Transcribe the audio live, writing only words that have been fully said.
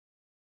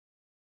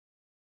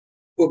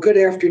Well, good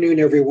afternoon,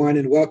 everyone,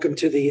 and welcome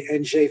to the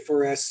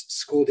NJ4S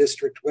School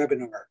District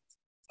webinar.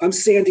 I'm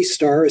Sandy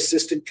Starr,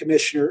 Assistant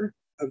Commissioner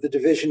of the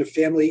Division of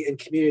Family and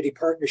Community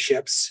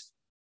Partnerships.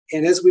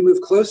 And as we move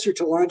closer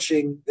to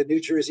launching the New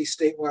Jersey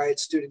Statewide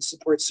Student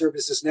Support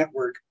Services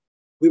Network,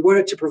 we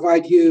wanted to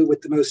provide you with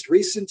the most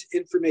recent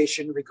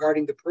information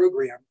regarding the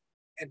program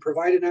and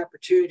provide an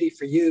opportunity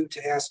for you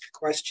to ask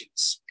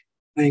questions.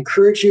 I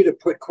encourage you to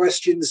put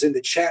questions in the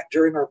chat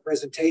during our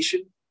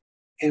presentation,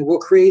 and we'll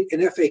create an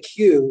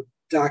FAQ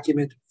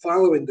document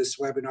following this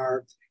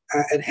webinar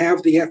and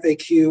have the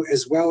FAQ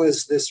as well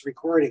as this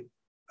recording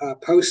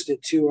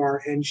posted to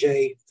our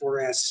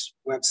NJ4S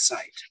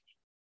website.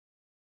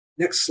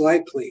 Next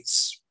slide,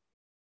 please.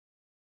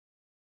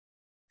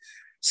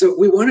 So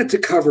we wanted to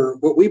cover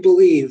what we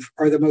believe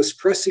are the most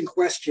pressing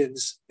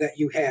questions that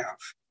you have.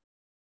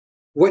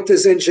 What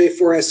does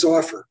NJ4S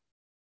offer?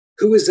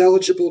 Who is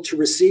eligible to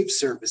receive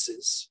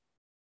services?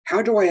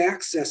 How do I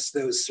access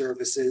those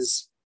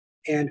services?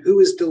 And who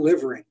is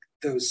delivering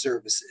those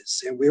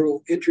services? And we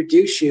will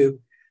introduce you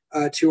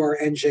to our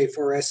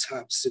NJ4S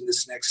hubs in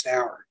this next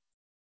hour.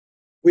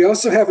 We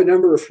also have a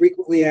number of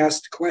frequently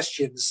asked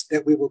questions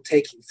that we will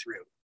take you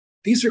through.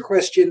 These are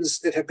questions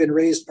that have been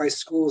raised by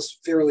schools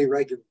fairly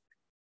regularly.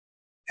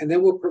 And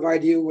then we'll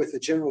provide you with a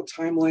general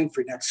timeline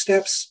for next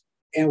steps,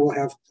 and we'll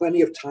have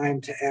plenty of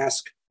time to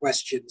ask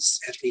questions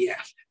at the end.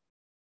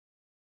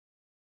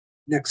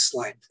 Next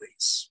slide,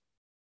 please.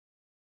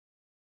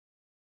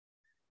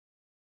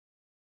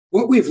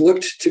 What we've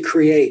looked to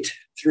create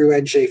through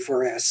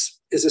NJ4S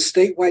is a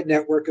statewide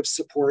network of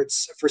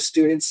supports for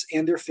students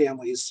and their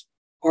families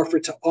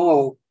offered to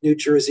all New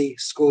Jersey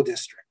school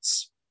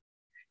districts.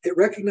 It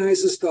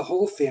recognizes the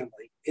whole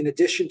family in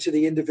addition to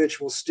the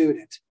individual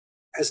student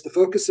as the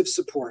focus of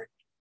support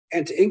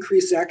and to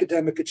increase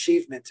academic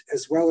achievement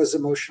as well as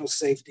emotional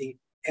safety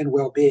and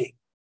well-being.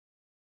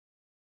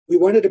 We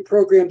wanted a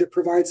program that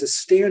provides a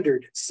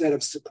standard set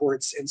of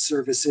supports and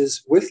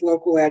services with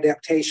local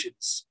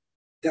adaptations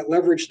that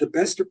leverage the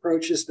best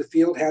approaches the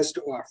field has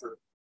to offer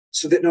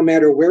so that no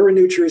matter where a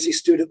New Jersey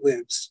student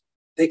lives,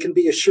 they can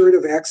be assured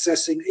of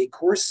accessing a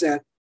core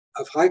set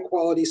of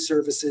high-quality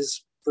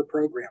services for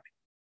programming.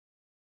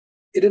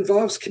 It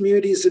involves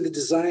communities in the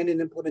design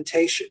and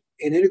implementation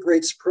and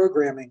integrates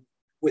programming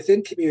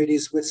within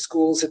communities with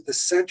schools at the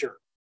center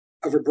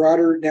of a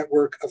broader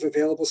network of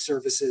available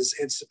services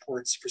and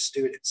supports for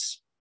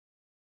students.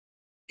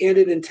 And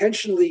it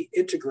intentionally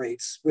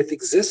integrates with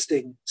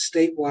existing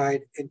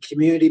statewide and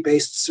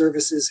community-based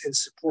services and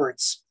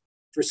supports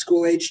for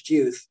school-aged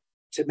youth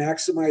to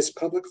maximize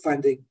public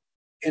funding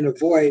and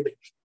avoid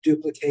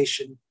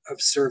duplication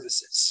of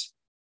services.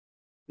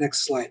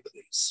 Next slide,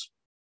 please.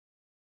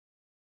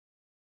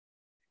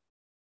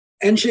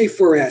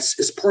 NJ4S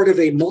is part of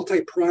a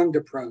multi-pronged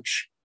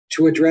approach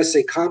to address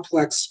a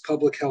complex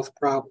public health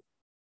problem.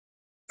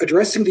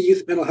 Addressing the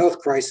youth mental health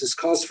crisis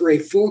calls for a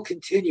full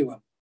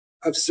continuum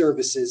of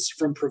services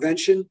from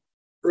prevention,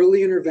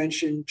 early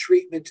intervention,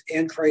 treatment,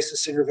 and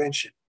crisis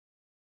intervention.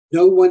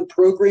 No one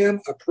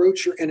program,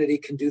 approach, or entity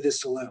can do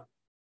this alone.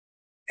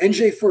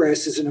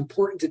 NJ4S is an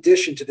important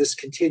addition to this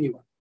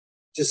continuum,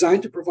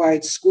 designed to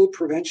provide school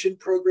prevention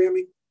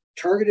programming,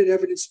 targeted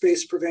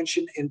evidence-based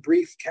prevention, and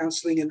brief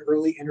counseling and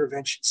early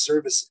intervention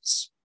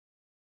services.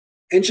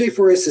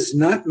 NJ4S is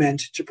not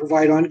meant to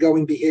provide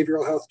ongoing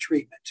behavioral health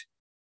treatment,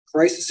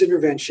 crisis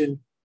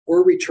intervention,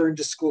 or return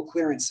to school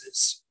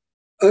clearances.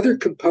 Other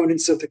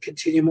components of the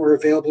continuum are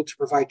available to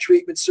provide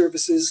treatment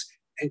services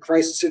and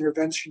crisis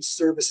intervention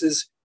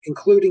services,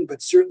 including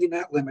but certainly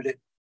not limited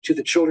to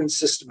the Children's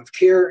System of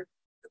Care,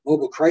 the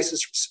Mobile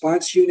Crisis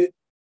Response Unit,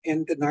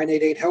 and the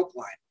 988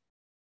 helpline.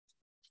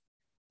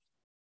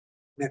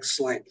 Next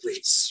slide,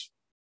 please.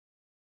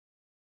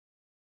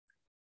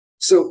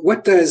 So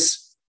what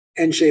does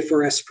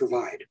NJ4S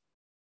provide?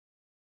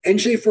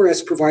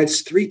 NJ4S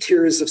provides 3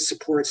 tiers of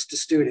supports to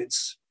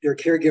students, their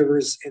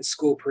caregivers, and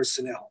school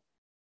personnel.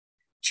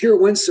 Tier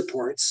 1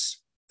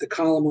 supports, the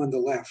column on the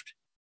left,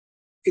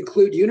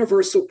 include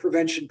universal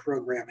prevention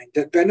programming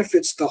that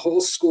benefits the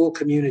whole school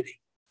community.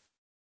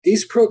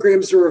 These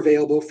programs are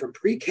available from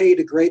pre-K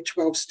to grade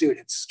 12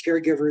 students,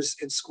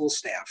 caregivers, and school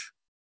staff.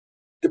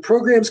 The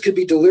programs can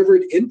be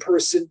delivered in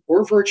person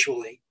or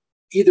virtually,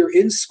 either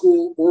in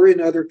school or in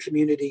other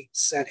community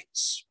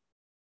settings.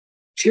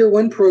 Tier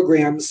 1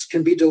 programs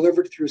can be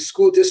delivered through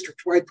school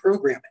district-wide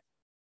programming.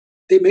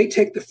 They may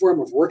take the form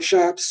of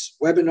workshops,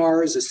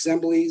 webinars,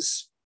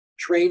 assemblies,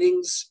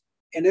 trainings,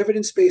 and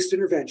evidence-based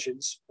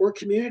interventions, or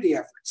community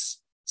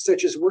efforts,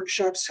 such as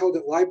workshops held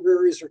at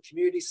libraries or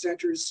community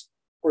centers,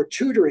 or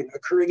tutoring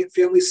occurring at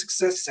family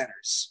success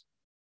centers.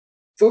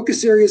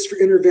 Focus areas for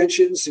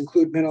interventions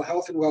include mental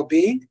health and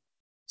well-being,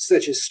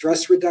 such as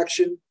stress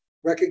reduction,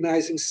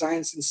 recognizing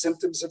signs and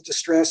symptoms of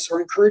distress, or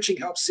encouraging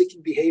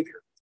help-seeking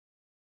behavior.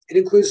 It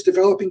includes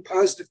developing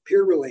positive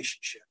peer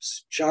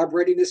relationships, job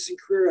readiness and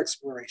career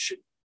exploration,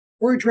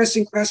 or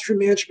addressing classroom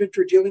management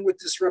or dealing with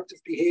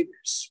disruptive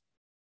behaviors.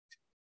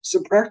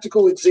 Some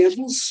practical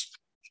examples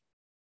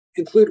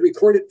include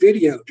recorded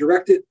video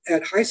directed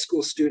at high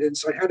school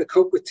students on how to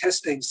cope with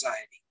test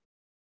anxiety,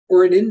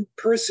 or an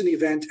in-person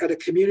event at a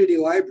community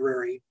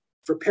library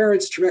for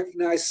parents to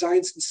recognize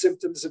signs and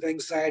symptoms of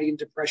anxiety and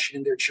depression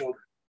in their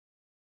children.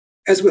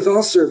 As with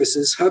all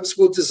services, hubs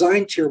will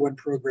design Tier 1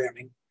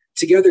 programming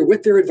together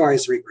with their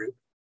advisory group,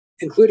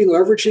 including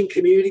leveraging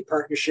community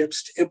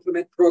partnerships to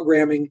implement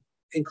programming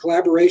in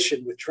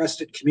collaboration with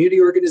trusted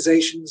community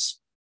organizations,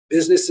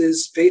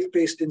 businesses,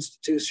 faith-based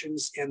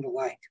institutions, and the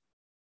like.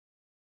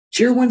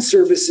 Tier 1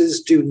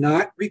 services do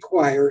not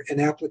require an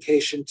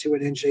application to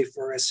an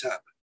NJ4S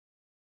hub.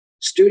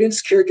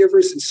 Students,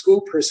 caregivers, and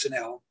school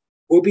personnel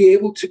will be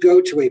able to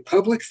go to a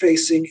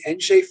public-facing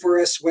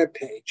NJ4S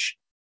webpage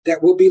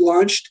that will be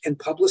launched and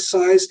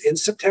publicized in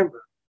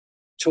September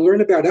to learn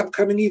about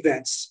upcoming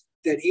events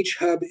that each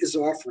hub is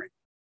offering,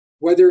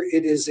 whether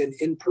it is an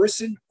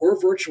in-person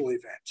or virtual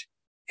event,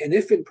 and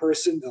if in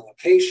person, the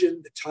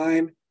location, the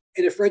time,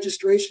 and if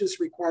registration is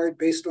required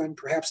based on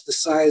perhaps the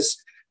size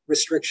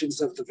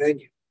restrictions of the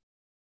venue.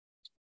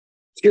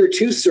 Tier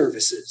 2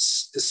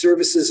 services, the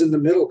services in the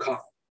middle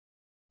column,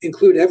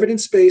 include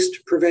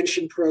evidence-based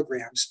prevention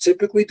programs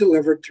typically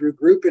delivered through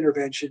group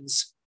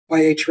interventions by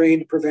a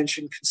trained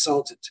prevention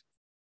consultant.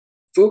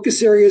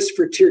 Focus areas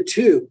for Tier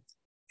 2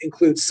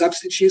 include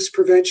substance use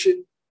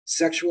prevention,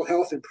 sexual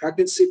health and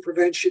pregnancy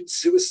prevention,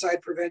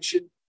 suicide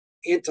prevention,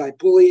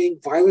 anti-bullying,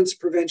 violence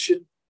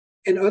prevention,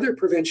 and other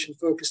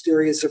prevention-focused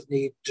areas of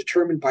need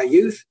determined by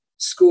youth,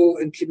 school,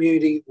 and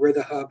community where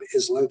the hub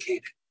is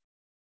located.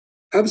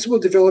 Hubs will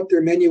develop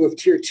their menu of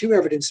Tier 2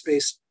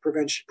 evidence-based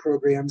prevention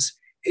programs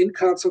in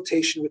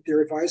consultation with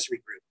their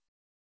advisory group.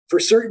 For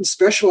certain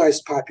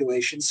specialized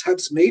populations,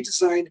 hubs may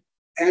design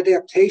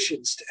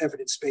adaptations to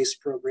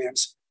evidence-based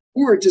programs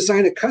or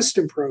design a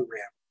custom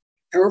program.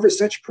 However,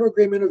 such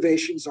program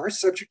innovations are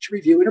subject to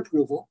review and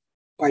approval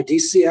by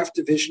DCF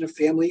Division of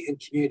Family and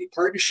Community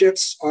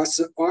Partnerships,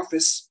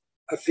 Office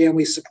of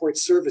Family Support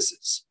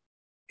Services,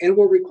 and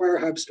will require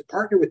hubs to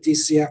partner with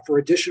DCF for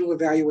additional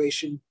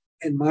evaluation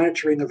and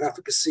monitoring of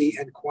efficacy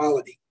and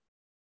quality.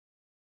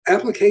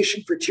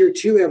 Application for Tier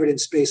 2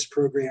 evidence-based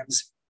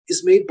programs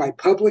is made by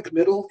public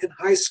middle and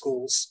high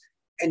schools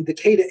and the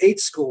K-8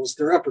 schools,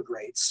 their upper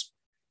grades,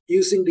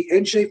 using the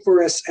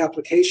NJ4S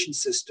application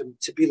system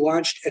to be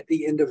launched at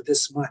the end of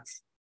this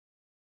month.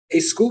 A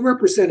school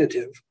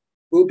representative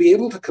will be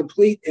able to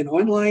complete an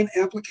online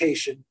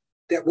application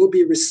that will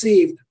be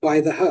received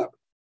by the hub.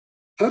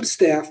 Hub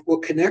staff will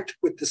connect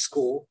with the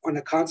school on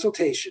a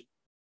consultation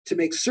to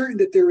make certain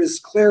that there is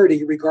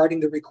clarity regarding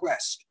the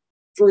request.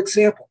 For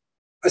example,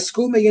 a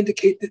school may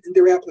indicate that in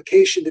their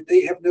application that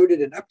they have noted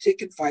an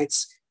uptick in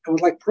fights and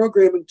would like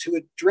programming to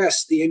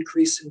address the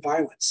increase in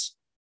violence.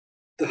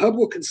 The hub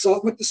will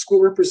consult with the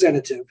school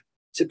representative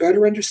to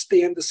better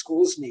understand the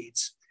school's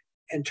needs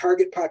and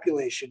target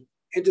population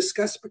and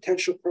discuss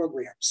potential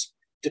programs,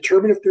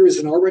 determine if there is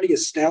an already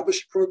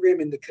established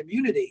program in the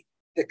community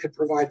that could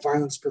provide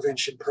violence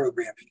prevention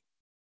programming,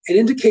 and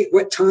indicate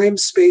what time,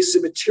 space,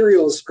 and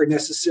materials are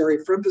necessary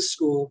from the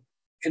school,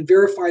 and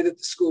verify that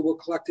the school will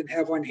collect and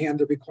have on hand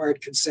the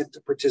required consent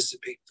to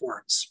participate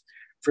forms.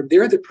 From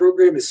there, the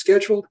program is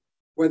scheduled,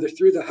 whether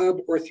through the hub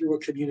or through a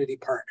community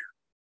partner.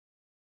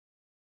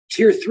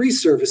 Tier 3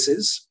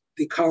 services,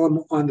 the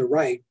column on the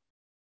right,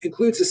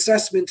 includes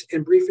assessment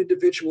and brief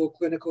individual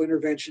clinical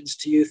interventions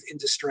to youth in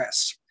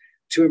distress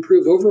to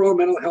improve overall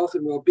mental health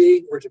and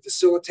well-being or to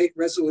facilitate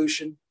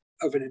resolution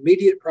of an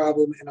immediate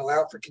problem and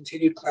allow for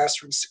continued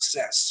classroom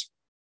success.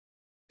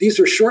 These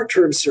are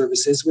short-term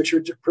services which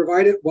are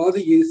provided while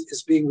the youth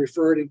is being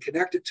referred and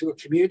connected to a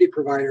community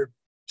provider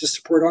to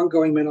support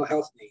ongoing mental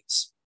health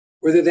needs,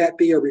 whether that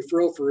be a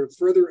referral for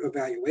further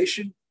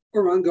evaluation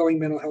or ongoing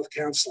mental health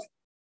counseling.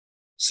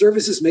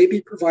 Services may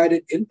be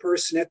provided in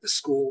person at the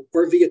school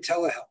or via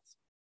telehealth,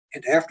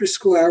 and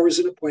after-school hours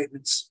and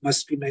appointments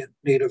must be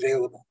made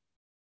available.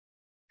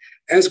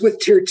 As with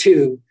Tier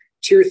 2,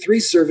 Tier 3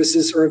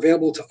 services are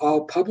available to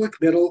all public,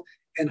 middle,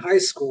 and high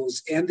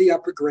schools and the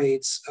upper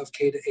grades of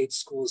K-8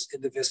 schools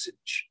in the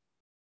vicinage.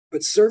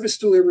 But service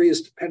delivery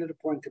is dependent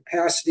upon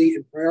capacity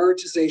and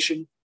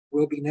prioritization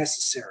will be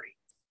necessary.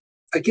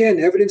 Again,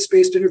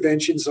 evidence-based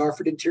interventions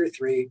offered in Tier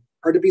 3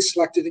 are to be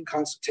selected in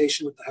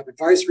consultation with the Hub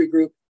Advisory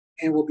Group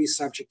and will be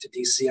subject to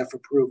DCF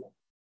approval.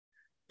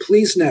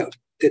 Please note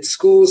that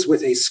schools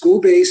with a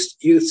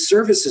school-based youth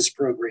services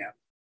program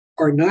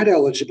are not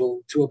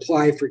eligible to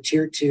apply for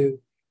Tier 2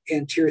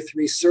 and Tier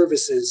 3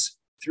 services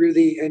through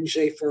the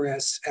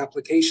NJ4S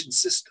application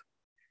system.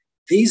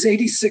 These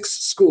 86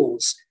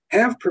 schools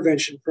have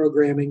prevention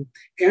programming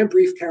and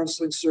brief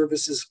counseling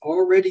services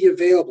already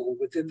available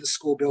within the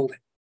school building.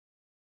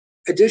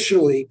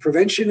 Additionally,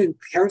 prevention and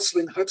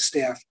counseling hub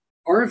staff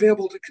are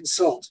available to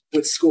consult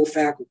with school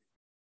faculty.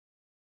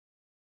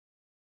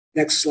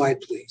 Next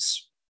slide,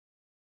 please.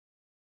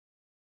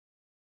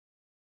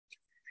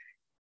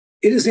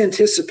 It is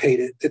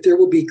anticipated that there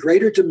will be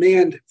greater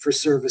demand for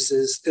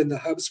services than the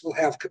hubs will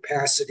have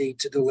capacity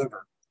to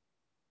deliver.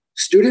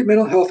 Student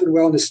mental health and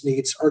wellness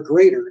needs are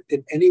greater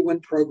than any one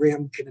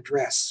program can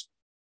address.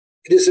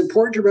 It is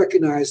important to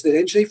recognize that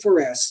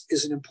NJ4S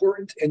is an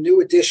important and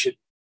new addition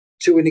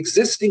to an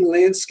existing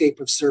landscape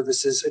of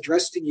services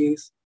addressing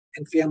youth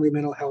and family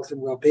mental health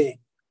and well-being.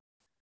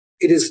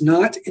 It is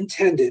not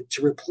intended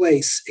to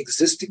replace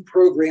existing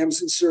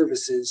programs and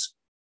services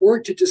or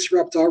to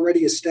disrupt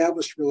already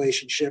established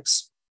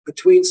relationships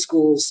between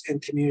schools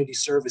and community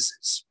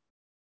services.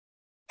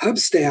 Hub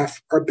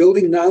staff are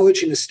building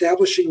knowledge and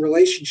establishing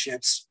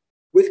relationships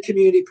with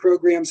community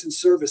programs and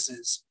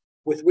services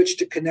with which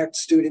to connect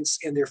students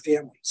and their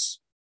families.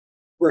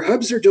 Where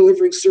hubs are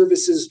delivering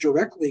services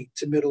directly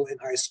to middle and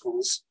high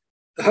schools,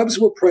 the hubs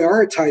will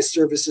prioritize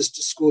services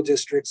to school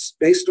districts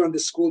based on the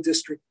School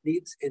District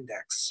Needs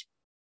Index.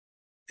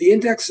 The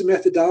Index and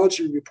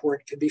Methodology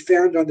Report can be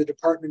found on the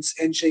department's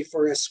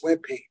NJ4S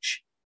webpage,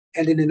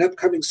 and in an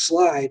upcoming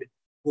slide,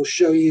 we'll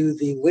show you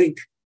the link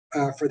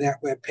for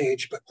that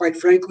webpage. But quite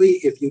frankly,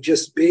 if you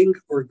just Bing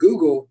or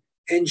Google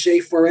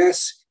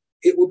NJ4S,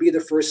 it will be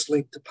the first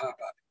link to pop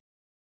up.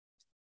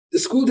 The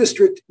School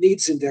District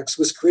Needs Index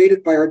was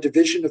created by our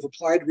Division of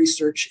Applied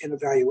Research and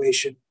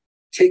Evaluation,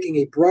 taking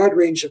a broad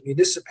range of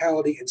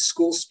municipality and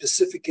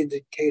school-specific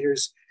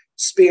indicators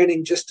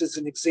spanning, just as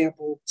an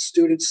example,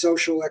 student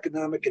social,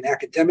 economic, and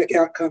academic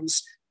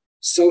outcomes,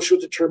 social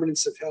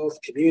determinants of health,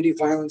 community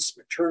violence,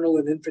 maternal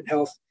and infant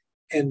health,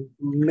 and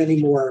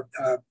many more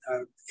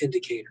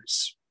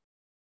indicators.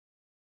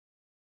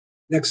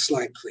 Next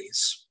slide,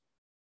 please.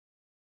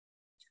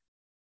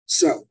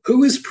 So,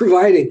 who is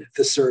providing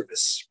the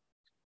service?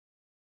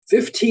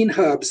 15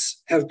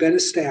 hubs have been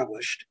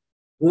established,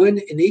 one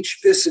in each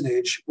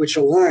vicinage, which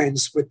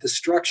aligns with the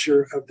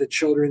structure of the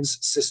children's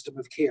system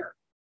of care.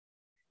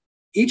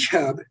 Each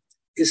hub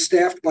is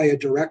staffed by a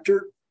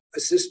director,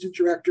 assistant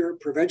director,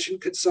 prevention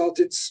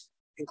consultants,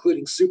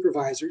 including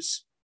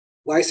supervisors,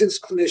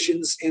 licensed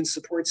clinicians, and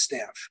support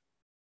staff.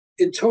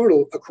 In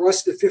total,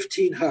 across the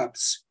 15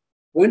 hubs,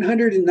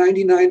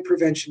 199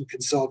 prevention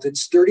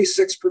consultants,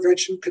 36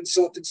 prevention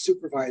consultant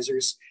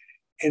supervisors,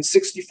 and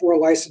 64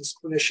 licensed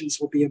clinicians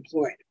will be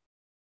employed.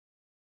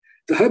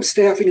 The hub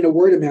staffing and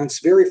award amounts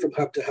vary from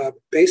hub to hub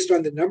based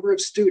on the number of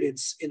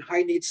students in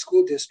high-need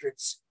school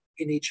districts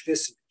in each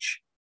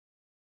vicinage.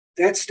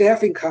 That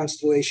staffing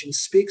constellation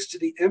speaks to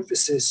the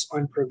emphasis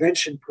on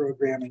prevention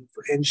programming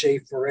for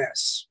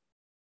NJ4S.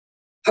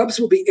 Hubs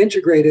will be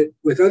integrated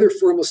with other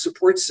formal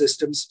support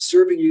systems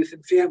serving youth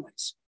and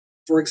families,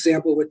 for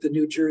example, with the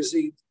New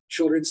Jersey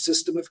Children's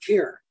System of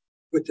Care,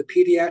 with the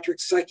Pediatric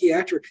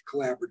Psychiatric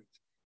Collaborative,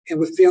 and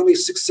with Family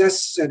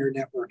Success Center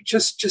Network,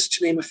 just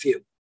to name a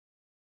few.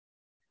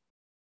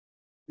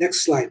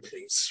 Next slide,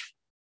 please.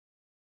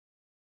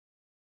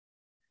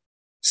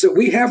 So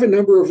we have a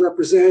number of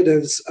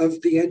representatives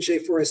of the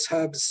NJ4S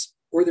hubs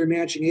or their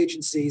managing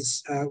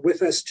agencies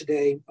with us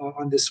today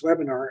on this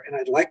webinar, and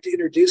I'd like to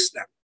introduce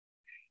them.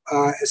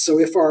 So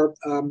if our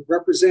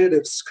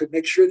representatives could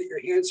make sure that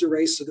your hands are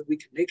raised so that we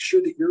can make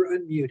sure that you're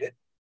unmuted,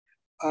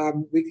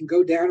 we can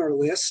go down our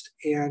list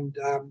and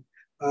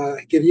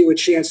give you a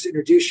chance to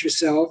introduce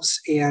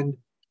yourselves and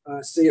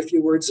say a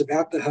few words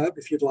about the hub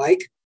if you'd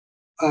like.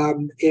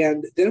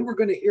 And then we're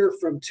going to hear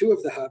from two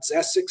of the hubs,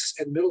 Essex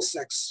and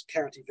Middlesex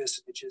County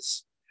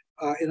vicinages,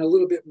 in a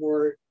little bit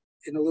more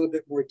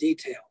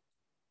detail.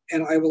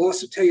 And I will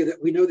also tell you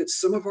that we know that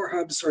some of our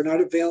hubs are not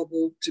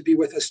available to be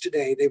with us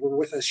today. They were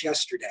with us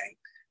yesterday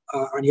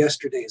on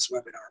yesterday's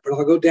webinar. But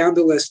I'll go down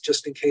the list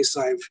just in case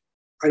I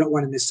don't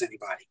want to miss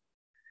anybody.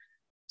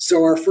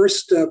 So our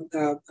first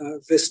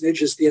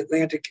vicinage is the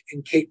Atlantic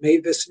and Cape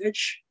May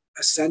vicinage,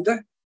 Ascenda.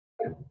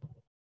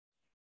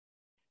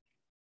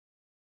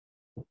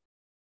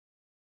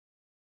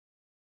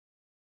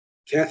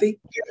 Kathy?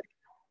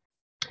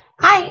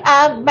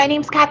 Hi, my name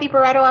is Kathy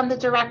Barretto. I'm the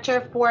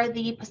director for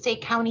the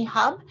Passaic County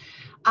Hub.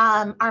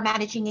 Our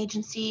managing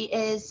agency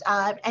is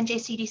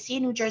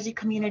NJCDC, New Jersey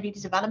Community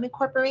Development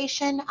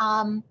Corporation.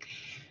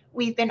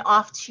 We've been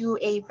off to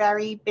a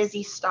very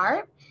busy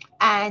start,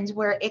 and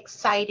we're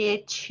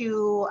excited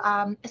to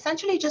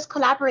essentially just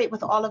collaborate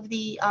with all of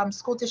the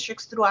school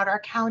districts throughout our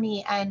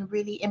county and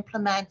really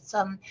implement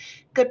some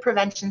good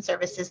prevention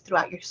services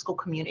throughout your school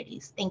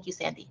communities. Thank you,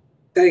 Sandy.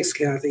 Thanks,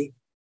 Kathy.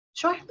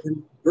 Sure.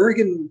 And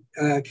Bergen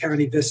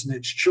County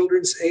Vicinage,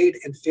 Children's Aid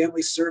and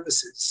Family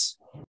Services.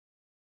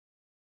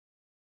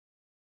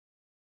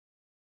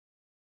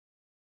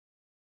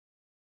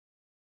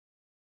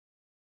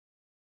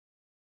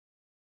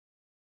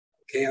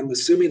 Okay, I'm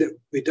assuming that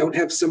we don't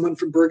have someone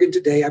from Bergen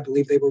today. I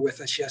believe they were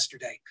with us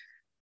yesterday.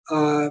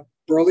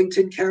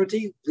 Burlington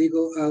County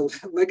Legal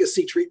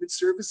Legacy Treatment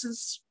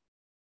Services.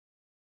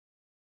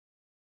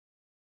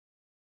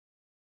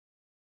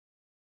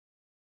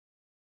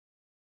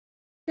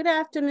 Good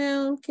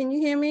afternoon. Can you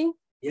hear me?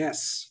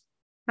 Yes.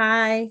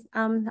 Hi,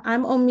 I'm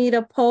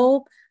Omida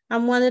Pope.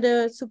 I'm one of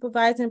the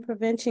supervising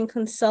prevention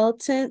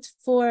consultants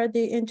for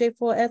the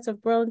NJ4S of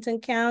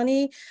Burlington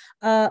County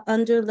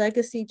under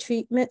Legacy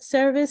Treatment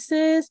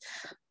Services.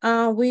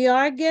 We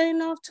are getting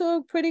off to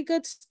a pretty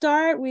good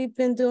start. We've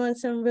been doing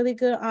some really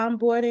good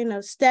onboarding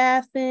of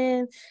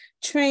staffing,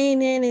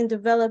 training, and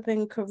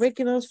developing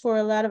curriculums for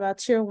a lot of our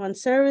Tier 1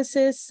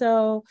 services.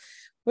 So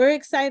we're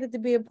excited to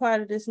be a part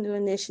of this new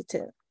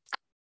initiative.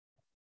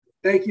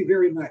 Thank you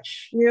very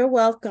much. You're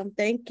welcome.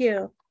 Thank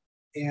you.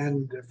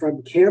 And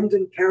from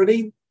Camden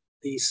County,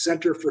 the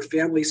Center for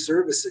Family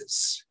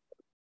Services.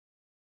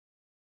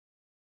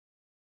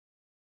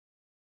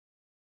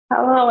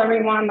 Hello,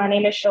 everyone. My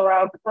name is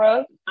Sherelle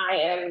Crook. I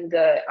am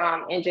the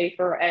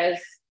NJ4S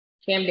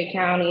Camden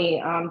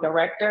County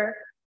Director.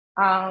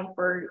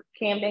 For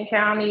Camden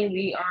County,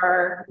 we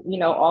are,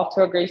 off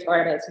to a great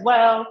start as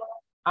well.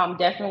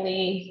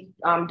 Definitely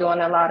doing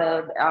a lot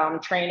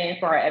of training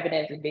for our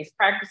evidence-based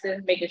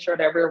practices, making sure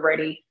that we're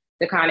ready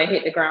to kind of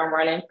hit the ground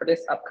running for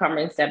this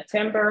upcoming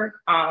September.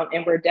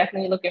 And we're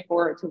definitely looking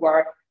forward to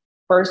our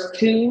first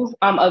two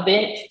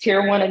events,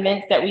 Tier 1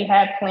 events that we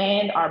have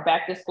planned. Our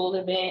back to school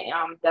event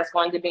that's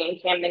going to be in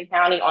Camden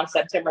County on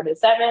September the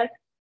 7th.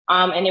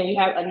 And then we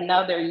have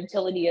another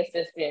utility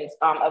assistance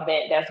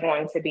event that's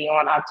going to be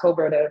on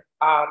October the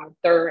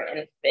 3rd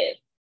and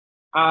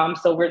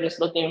 5th. So we're just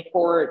looking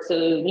forward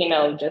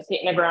to, just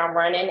hitting the ground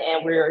running,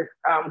 and we're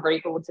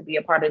grateful to be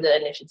a part of the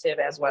initiative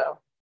as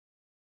well.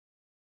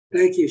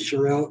 Thank you,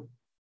 Sherelle.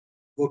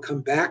 We'll come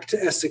back to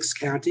Essex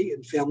County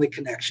and Family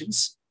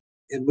Connections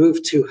and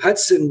move to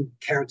Hudson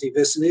County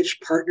Vicinage,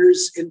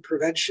 Partners in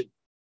Prevention.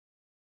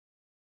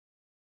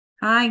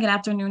 Hi, good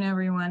afternoon,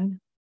 everyone.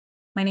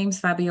 My name is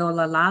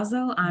Fabiola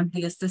Lazo. I'm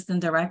the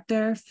Assistant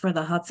Director for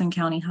the Hudson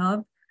County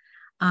Hub.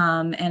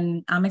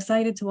 And I'm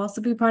excited to also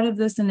be part of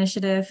this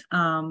initiative.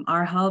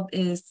 Our hub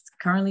is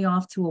currently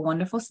off to a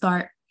wonderful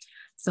start.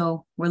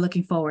 So we're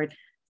looking forward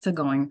to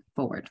going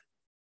forward.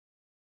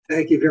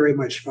 Thank you very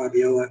much,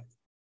 Fabiola.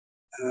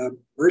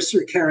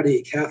 Mercer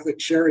County Catholic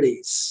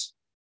Charities.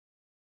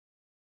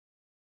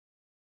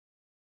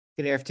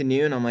 Good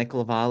afternoon. I'm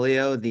Michael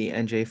Avalio, the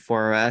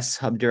NJ4S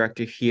Hub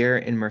Director here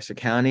in Mercer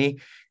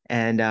County,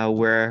 and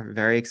we're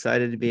very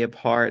excited to be a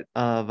part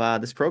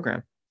of this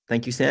program.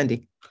 Thank you,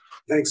 Sandy.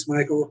 Thanks,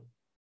 Michael.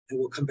 And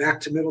we'll come back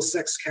to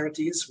Middlesex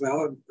County as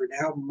well. And for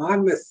now,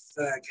 Monmouth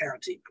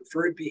County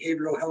Preferred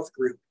Behavioral Health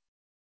Group.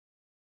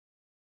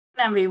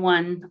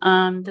 Everyone,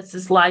 this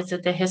is Liza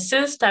De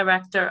Jesus,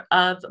 Director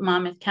of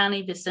Monmouth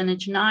County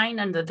Vicinage 9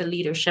 under the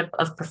leadership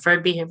of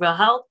Preferred Behavioral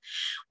Health.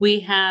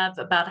 We have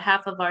about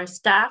half of our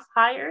staff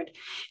hired.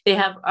 They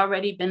have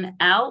already been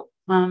out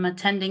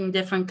attending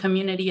different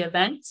community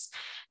events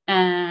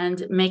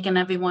and making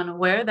everyone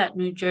aware that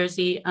New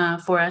Jersey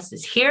for us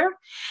is here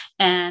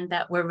and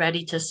that we're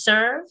ready to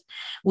serve.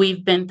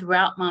 We've been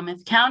throughout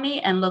Monmouth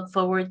County and look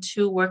forward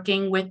to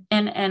working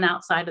within and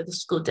outside of the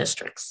school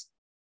districts.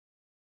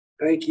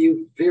 Thank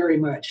you very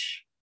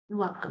much. You're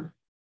welcome.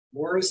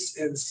 Morris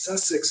and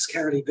Sussex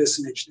County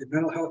Vicinage, the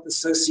Mental Health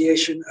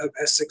Association of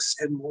Essex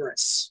and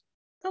Morris.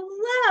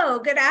 Hello,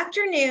 good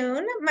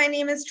afternoon. My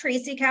name is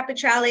Tracy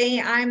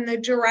Capicelli. I'm the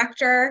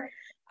director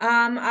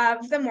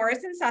of the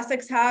Morris and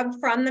Sussex Hub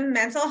from the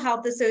Mental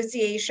Health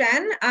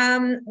Association.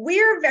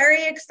 We are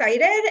very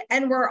excited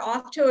and we're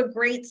off to a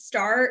great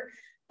start.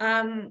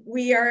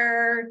 We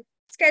are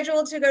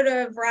scheduled to go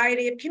to a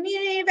variety of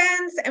community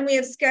events, and we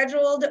have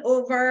scheduled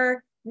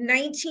over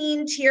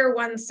 19 Tier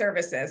 1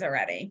 services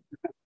already.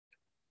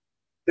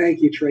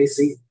 Thank you,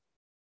 Tracy.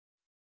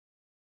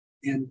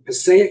 In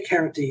Passaic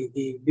County,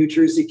 the New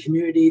Jersey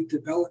Community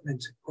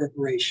Development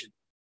Corporation.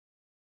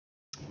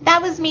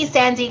 That was me,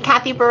 Sandy,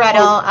 Kathy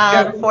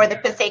Barretto, for the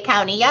Passaic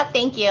County. Yep,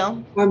 thank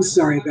you. I'm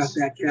sorry about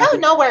that, Kathy.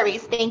 No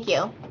worries. Thank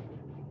you.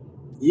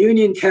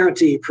 Union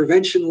County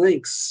Prevention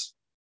Links.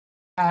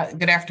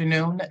 Good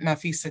afternoon,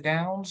 Nafisa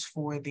Downs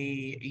for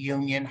the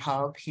Union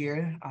Hub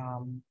here.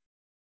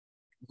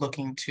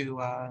 Looking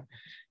to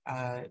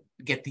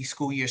get the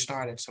school year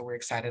started. So we're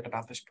excited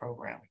about this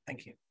program.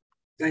 Thank you.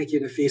 Thank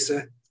you,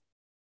 Nafisa.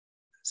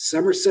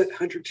 Somerset,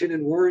 Huntington,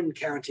 and Warren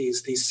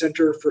counties, the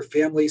Center for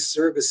Family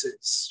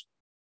Services.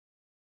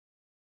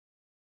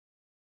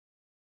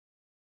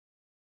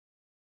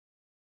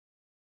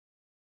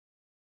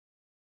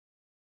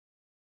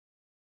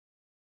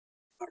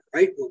 All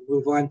right, we'll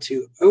move on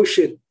to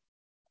Ocean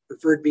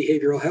Preferred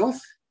Behavioral Health.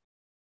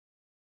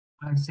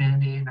 Hi,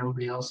 Sandy, and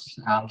everybody else.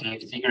 I'm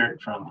Dave Seeger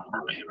from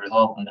Preferred Behavioral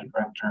Health and the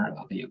director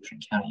of the Ocean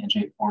County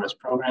NJ4S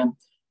program.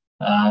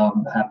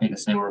 Happy to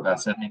say we're about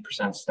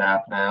 70%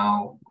 staff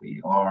now.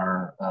 We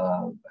are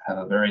have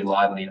a very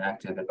lively and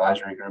active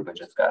advisory group. I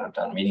just got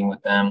done meeting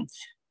with them.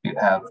 We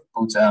have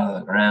boots out on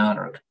the ground,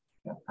 or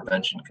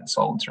prevention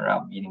consultants are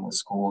out meeting with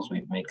schools.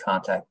 We've made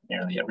contact with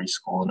nearly every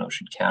school in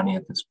Ocean County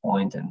at this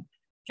point, and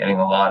getting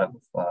a lot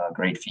of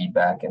great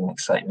feedback and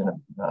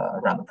excitement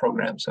around the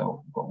program.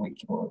 So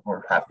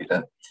we're happy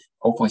to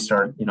hopefully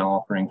start,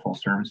 offering full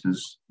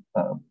services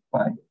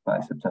by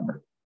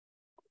September.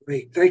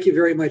 Great, thank you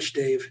very much,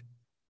 Dave.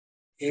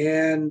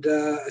 And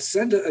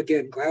Ascenda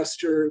again,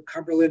 Gloucester,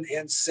 Cumberland,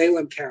 and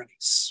Salem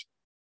counties.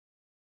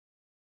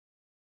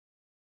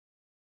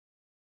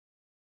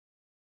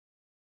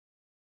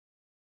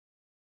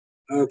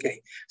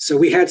 Okay, so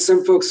we had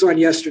some folks on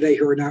yesterday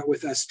who are not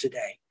with us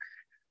today.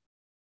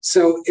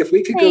 So if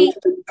we could go,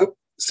 oh,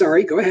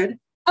 sorry, go ahead.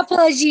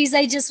 Apologies,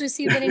 I just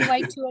received an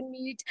invite to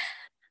unmute.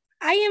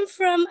 I am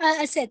from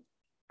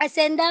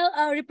Ascenda,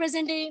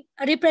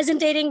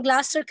 representing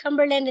Gloucester,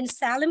 Cumberland, and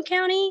Salem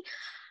County.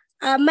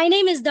 My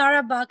name is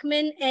Dara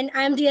Bachman, and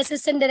I'm the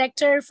Assistant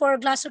Director for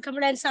Gloucester,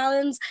 Cumberland,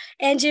 Salem's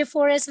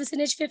NJ4S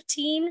Vicinage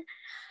 15.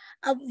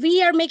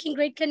 We are making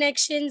great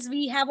connections.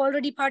 We have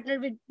already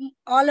partnered with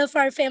all of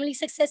our family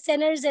success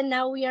centers, and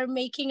now we are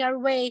making our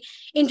way,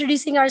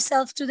 introducing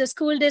ourselves to the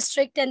school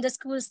district and the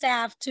school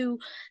staff to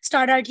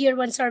start our Tier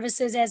 1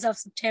 services as of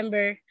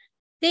September.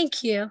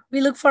 Thank you. We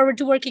look forward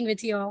to working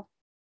with you all.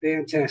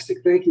 Fantastic.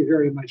 Thank you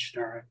very much,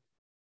 Dara.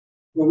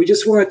 Well, we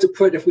just wanted to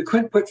put, if we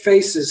couldn't put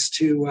faces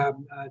to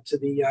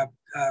the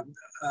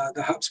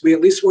hubs, we at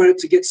least wanted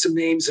to get some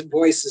names and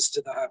voices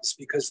to the hubs,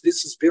 because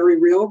this is very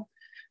real.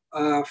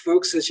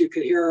 Folks, as you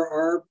can hear,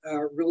 are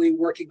really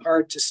working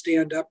hard to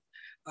stand up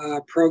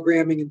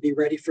programming and be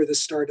ready for the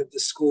start of the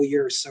school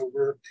year. So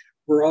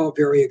we're all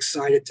very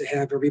excited to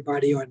have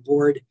everybody on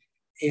board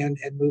and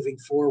moving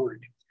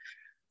forward.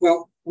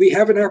 Well, we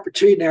have an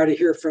opportunity now to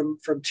hear from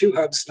two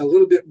hubs in a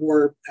little bit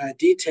more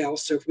detail.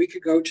 So if we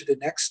could go to the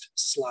next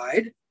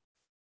slide.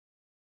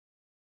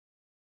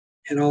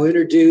 And I'll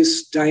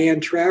introduce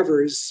Diane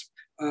Travers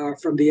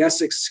from the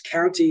Essex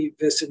County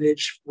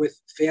Vicinage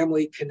with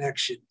Family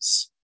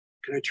Connections.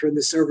 Can I turn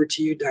this over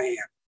to you, Diane?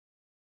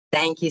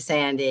 Thank you,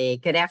 Sandy.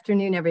 Good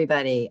afternoon,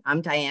 everybody.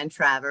 I'm Diane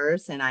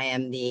Travers, and I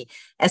am the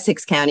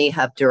Essex County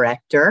Hub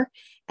Director.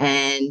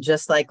 And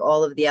just like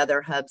all of the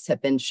other hubs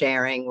have been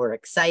sharing, we're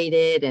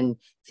excited and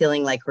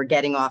feeling like we're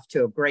getting off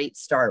to a great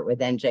start with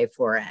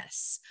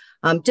NJ4S.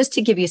 Just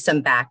to give you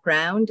some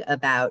background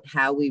about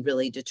how we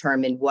really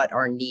determined what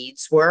our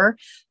needs were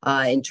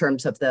in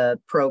terms of the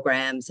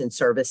programs and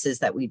services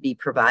that we'd be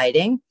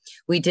providing.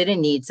 We did a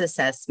needs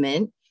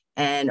assessment,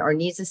 and our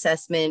needs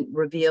assessment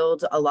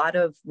revealed a lot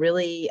of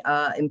really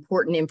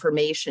important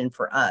information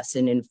for us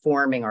in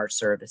informing our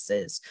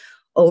services.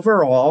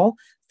 Overall,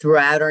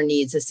 throughout our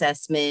needs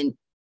assessment,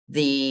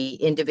 the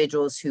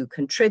individuals who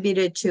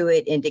contributed to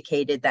it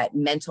indicated that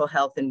mental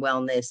health and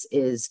wellness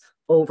is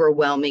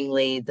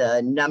overwhelmingly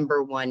the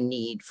 #1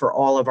 need for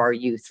all of our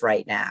youth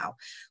right now.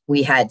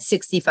 We had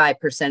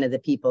 65% of the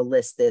people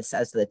list this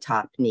as the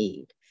top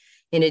need.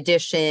 In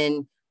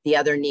addition, the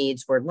other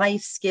needs were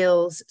life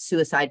skills,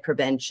 suicide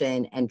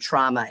prevention, and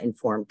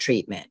trauma-informed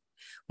treatment.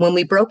 When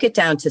we broke it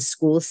down to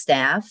school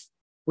staff,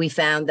 we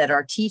found that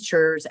our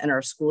teachers and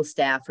our school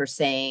staff are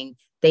saying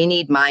they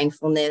need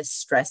mindfulness,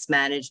 stress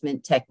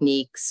management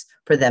techniques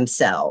for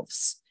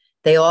themselves.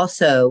 They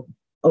also,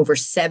 over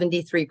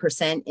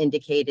 73%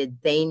 indicated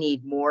they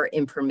need more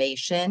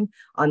information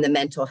on the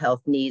mental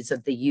health needs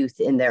of the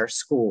youth in their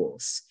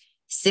schools.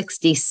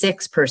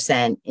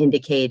 66%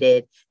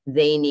 indicated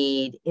they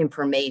need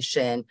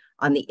information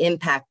on the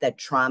impact that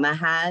trauma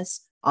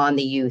has on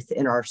the youth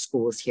in our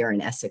schools here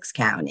in Essex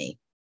County.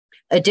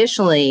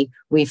 Additionally,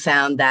 we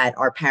found that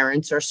our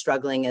parents are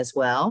struggling as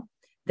well.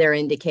 They're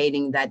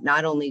indicating that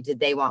not only did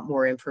they want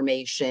more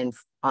information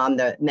on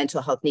the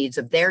mental health needs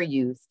of their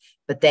youth,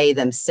 but they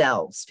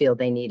themselves feel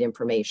they need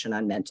information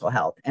on mental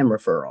health and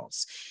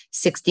referrals.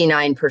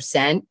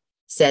 69%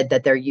 said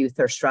that their youth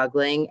are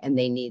struggling and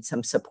they need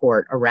some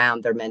support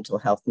around their mental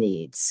health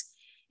needs.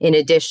 In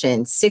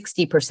addition,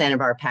 60%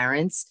 of our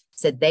parents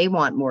said they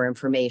want more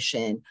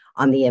information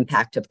on the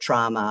impact of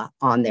trauma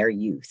on their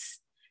youth.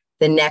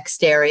 The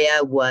next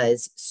area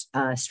was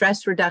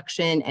stress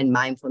reduction and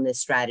mindfulness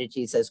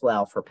strategies as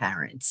well for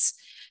parents.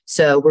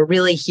 So we're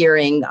really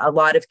hearing a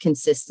lot of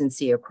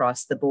consistency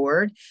across the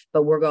board,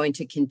 but we're going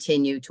to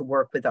continue to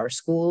work with our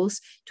schools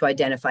to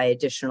identify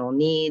additional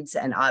needs.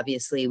 And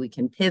obviously we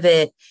can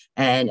pivot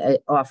and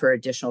offer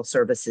additional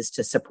services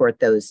to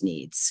support those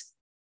needs.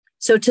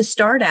 So to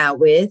start out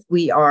with,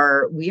 we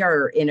are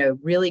in a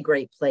really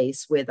great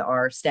place with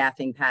our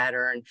staffing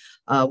pattern.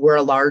 We're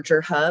a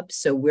larger hub,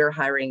 so we're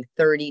hiring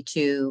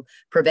 32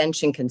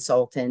 prevention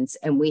consultants,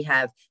 and we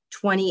have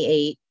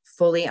 28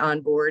 fully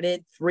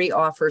onboarded, 3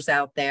 offers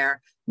out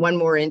there, 1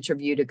 more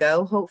interview to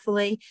go,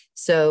 hopefully.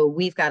 So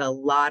we've got a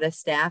lot of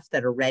staff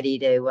that are ready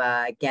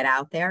to get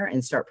out there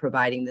and start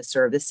providing the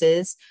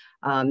services.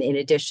 In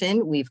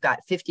addition, we've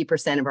got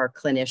 50% of our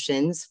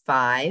clinicians,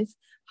 5,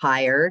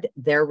 hired.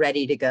 They're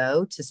ready to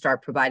go to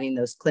start providing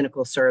those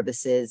clinical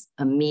services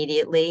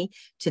immediately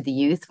to the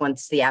youth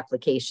once the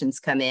applications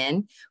come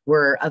in.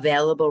 We're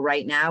available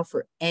right now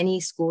for any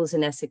schools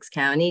in Essex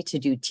County to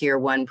do Tier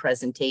 1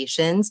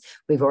 presentations.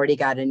 We've already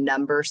got a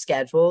number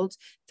scheduled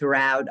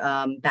throughout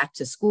back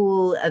to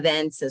school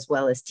events as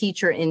well as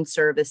teacher in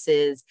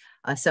services.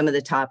 Some of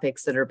the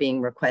topics that are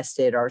being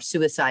requested are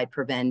suicide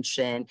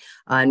prevention.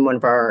 And one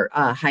of our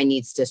high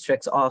needs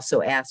districts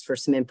also asked for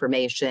some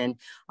information,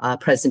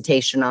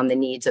 presentation on the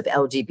needs of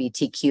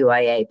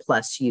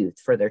LGBTQIA+ youth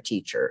for their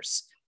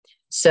teachers.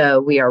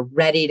 So we are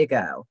ready to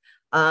go.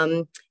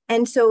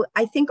 And so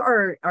I think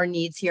our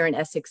needs here in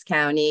Essex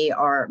County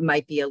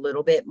might be a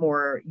little bit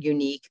more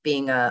unique,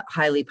 being a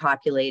highly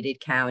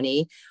populated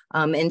county.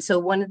 And so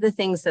one of the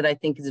things that I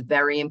think is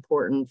very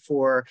important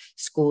for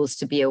schools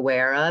to be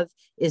aware of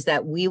is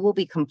that we will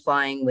be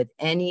complying with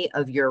any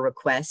of your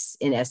requests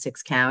in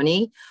Essex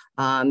County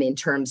in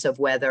terms of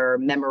whether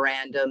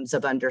memorandums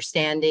of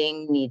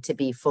understanding need to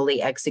be fully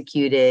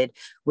executed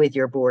with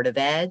your Board of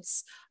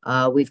Eds.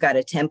 We've got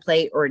a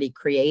template already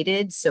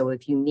created, so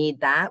if you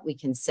need that, we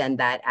can send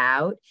that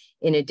out.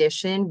 In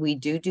addition, we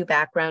do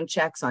background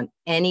checks on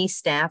any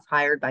staff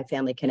hired by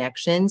Family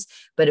Connections,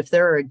 but if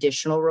there are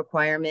additional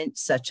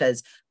requirements such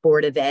as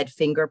Board of Ed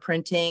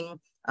fingerprinting,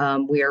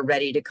 we are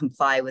ready to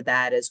comply with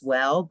that as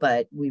well,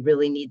 but we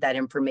really need that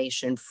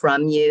information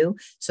from you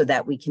so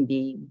that we can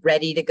be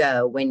ready to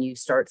go when you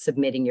start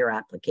submitting your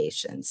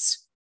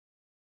applications.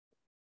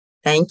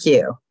 Thank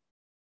you.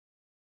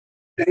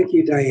 Thank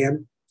you,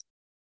 Diane.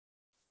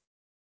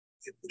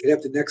 We can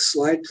have the next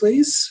slide,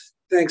 please.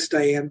 Thanks,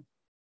 Diane.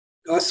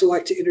 I'd also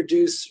like to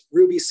introduce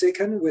Ruby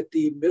Sikhan with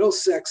the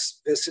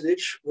Middlesex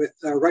Vicinage with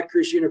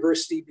Rutgers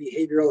University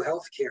Behavioral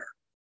Health Care.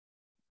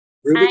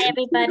 Ruby, hi,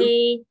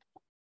 everybody.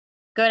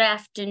 Good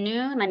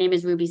afternoon. My name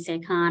is Ruby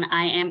Sikhan.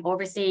 I am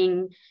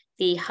overseeing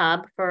the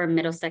hub for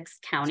Middlesex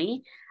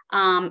County.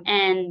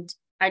 And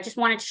I just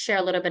wanted to share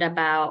a little bit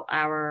about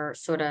our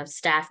sort of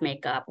staff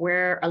makeup.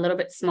 We're a little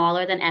bit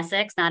smaller than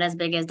Essex, not as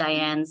big as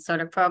Diane's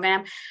sort of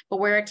program, but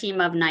we're a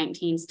team of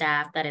 19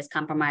 staff that is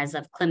comprised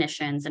of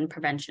clinicians and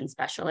prevention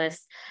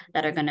specialists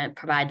that are going to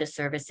provide the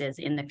services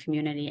in the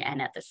community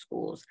and at the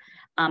schools.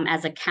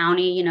 As a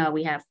county, you know,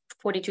 we have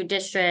 42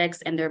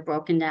 districts and they're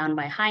broken down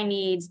by high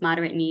needs,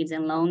 moderate needs,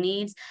 and low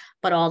needs,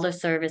 but all the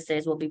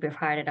services will be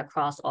provided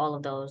across all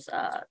of those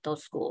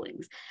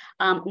schoolings.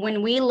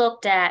 When we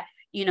looked at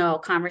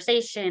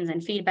conversations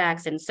and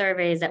feedbacks and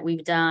surveys that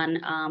we've done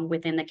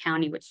within the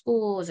county with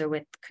schools or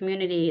with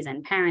communities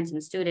and parents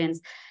and students,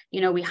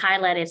 we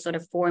highlighted sort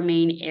of 4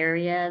 main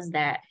areas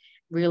that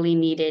really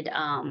needed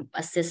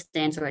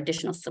assistance or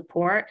additional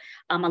support.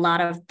 A lot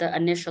of the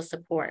initial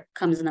support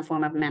comes in the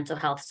form of mental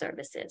health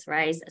services,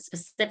 right?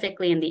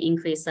 Specifically in the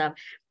increase of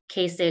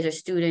cases or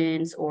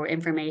students or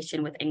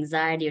information with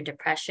anxiety or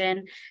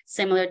depression,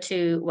 similar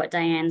to what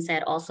Diane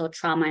said, also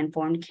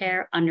trauma-informed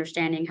care,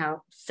 understanding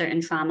how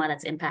certain trauma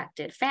that's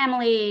impacted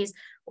families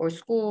or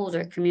schools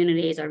or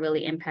communities are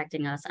really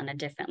impacting us on a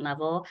different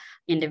level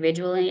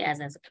individually as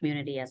a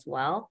community as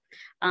well.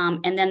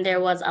 And then there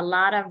was a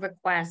lot of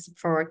requests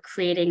for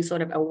creating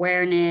sort of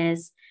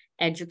awareness,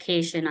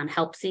 education on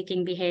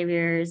help-seeking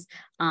behaviors,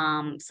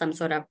 some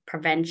sort of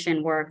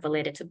prevention work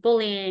related to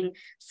bullying,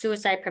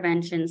 suicide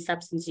prevention,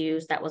 substance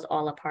use. That was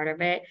all a part of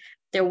it.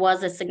 There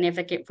was a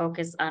significant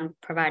focus on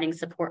providing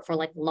support for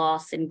like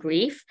loss and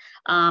grief.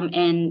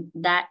 And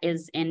that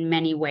is in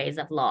many ways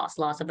of loss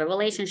of a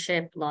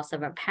relationship, loss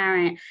of a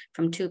parent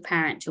from 2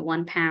 parent to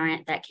 1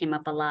 parent. That came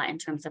up a lot in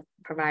terms of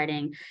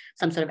providing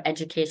some sort of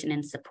education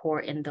and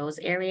support in those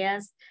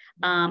areas.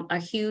 A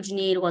huge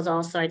need was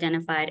also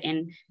identified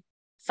in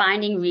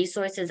finding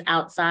resources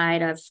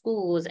outside of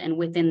schools and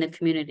within the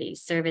community,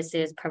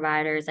 services,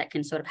 providers that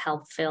can sort of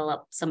help fill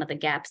up some of the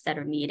gaps that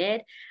are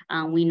needed.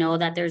 We know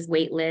that there's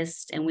wait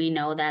lists, and we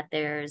know that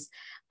there's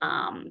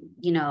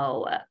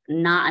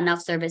not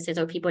enough services,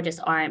 or people just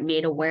aren't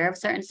made aware of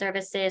certain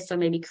services. So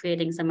maybe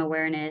creating some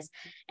awareness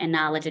and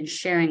knowledge and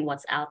sharing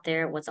what's out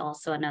there was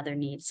also another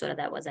need sort of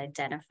that was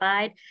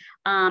identified.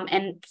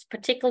 And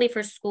particularly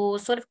for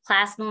schools, sort of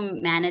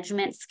classroom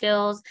management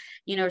skills,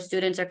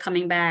 students are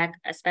coming back,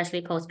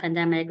 especially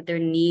post-pandemic, their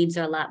needs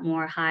are a lot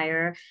more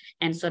higher,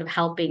 and sort of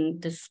helping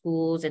the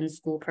schools and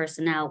school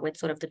personnel with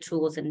sort of the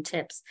tools and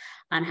tips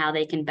on how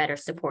they can better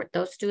support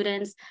those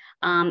students,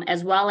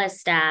 as well as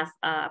staff,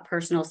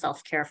 personal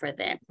self-care for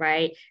them,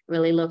 right?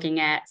 Really looking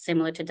at,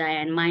 similar to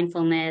Diane,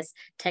 mindfulness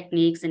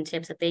techniques and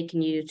tips that they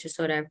can use to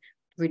sort of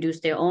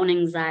reduce their own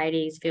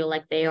anxieties, feel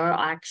like they are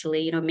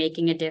actually,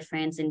 making a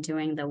difference in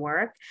doing the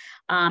work.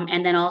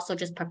 And then also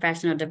just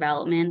professional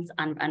development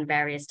on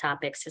various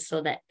topics, just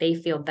so that they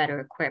feel better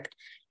equipped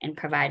in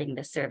providing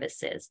the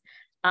services.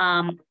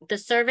 The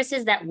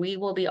services that we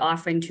will be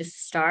offering to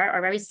start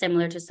are very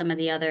similar to some of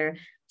the other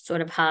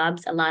sort of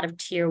hubs, a lot of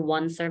tier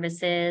 1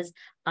 services.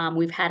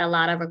 We've had a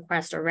lot of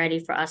requests already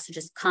for us to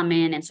just come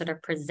in and sort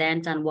of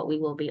present on what we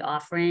will be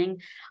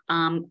offering.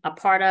 A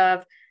part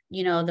of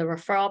the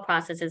referral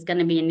process is going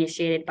to be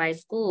initiated by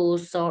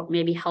schools. So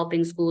maybe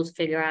helping schools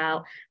figure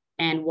out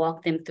and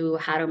walk them through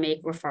how to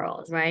make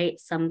referrals, right?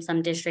 Some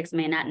districts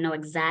may not know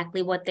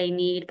exactly what they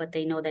need, but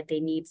they know that they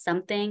need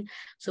something.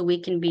 So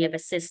we can be of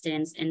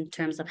assistance in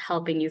terms of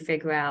helping you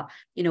figure out,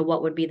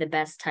 what would be the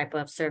best type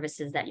of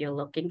services that you're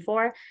looking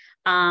for.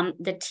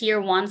 The tier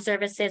 1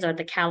 services are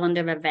the calendar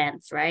of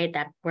events, right,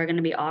 that we're going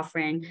to be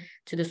offering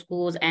to the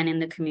schools and in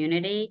the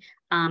community.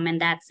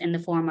 And that's in the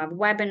form of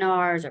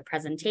webinars or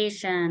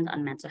presentations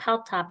on mental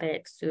health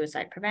topics,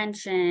 suicide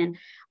prevention.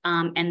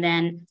 And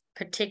then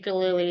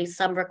particularly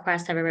some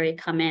requests have already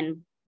come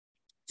in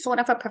sort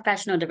of a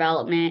professional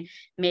development,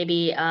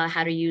 maybe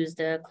how to use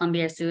the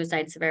Columbia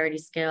Suicide Severity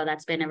Scale.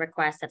 That's been a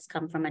request that's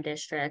come from a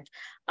district.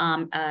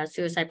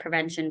 Suicide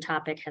prevention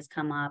topic has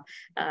come up.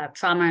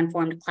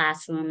 Trauma-informed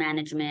classroom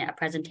management, a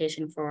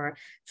presentation for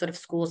sort of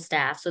school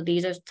staff. So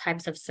these are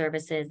types of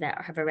services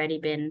that have already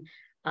been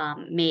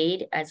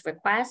made as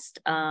requests,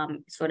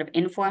 sort of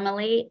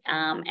informally.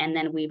 And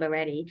then we've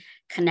already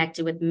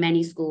connected with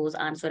many schools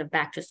on sort of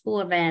back to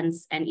school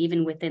events, and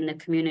even within the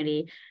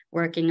community,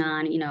 working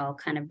on, you know,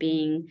 kind of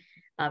being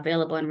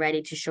available and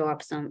ready to show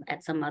up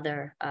at some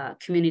other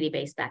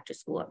community-based back to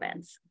school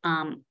events.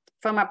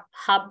 From a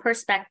hub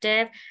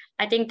perspective,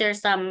 I think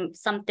there's some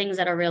things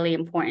that are really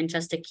important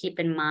just to keep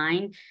in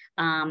mind,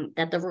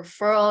 that the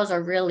referrals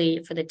are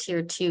really for the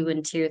tier 2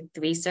 and tier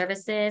 3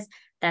 services.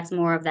 That's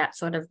more of that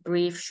sort of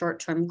brief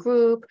short-term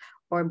group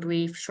or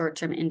brief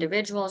short-term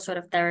individual sort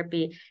of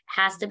therapy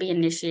has to be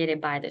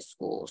initiated by the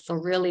school. So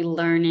really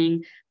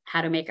learning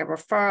how to make a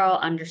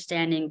referral,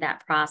 understanding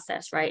that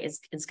process, right,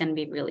 is going to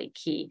be really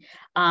key.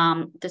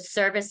 The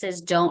services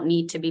don't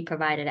need to be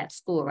provided at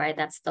school, right?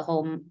 That's the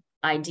whole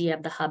idea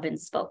of the hub and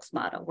spokes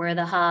model. We're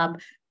the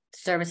hub,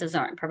 services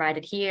aren't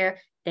provided here.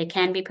 They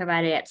can be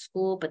provided at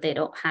school, but they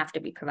don't have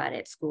to be provided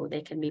at school.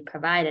 They can be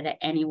provided at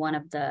any one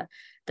of the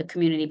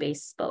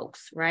community-based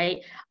spokes,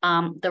 right?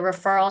 The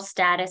referral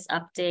status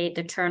update,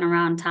 the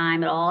turnaround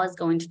time, it all is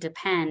going to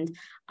depend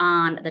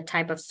on the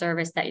type of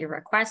service that you're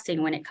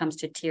requesting when it comes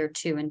to tier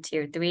 2 and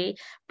tier 3.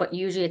 But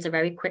usually it's a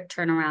very quick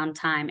turnaround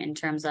time in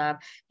terms of,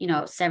 you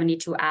know,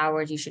 72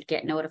 hours, you should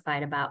get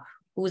notified about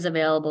who's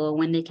available,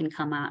 when they can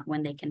come out,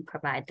 when they can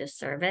provide this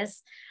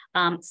service.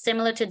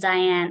 Similar to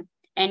Diane,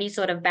 any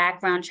sort of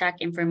background check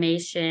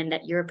information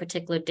that your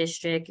particular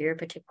district, your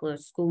particular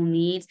school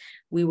needs,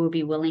 we will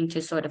be willing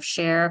to sort of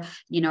share,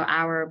 you know,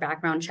 our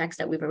background checks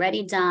that we've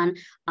already done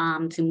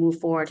to move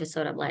forward to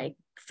sort of like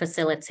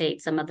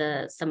facilitate some of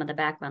the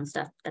background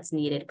stuff that's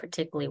needed,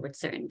 particularly with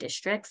certain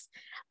districts.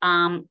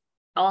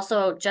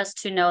 Also,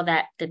 just to know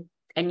that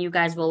and you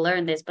guys will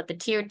learn this, but the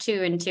tier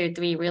 2 and tier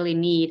 3 really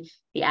need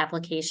the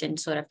application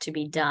sort of to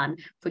be done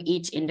for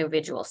each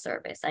individual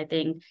service. I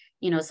think,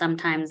 you know,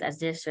 sometimes as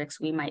districts,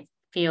 we might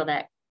feel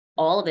that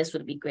all of this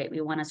would be great.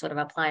 We want to sort of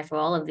apply for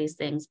all of these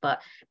things,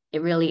 but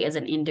it really is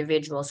an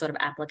individual sort of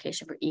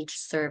application for each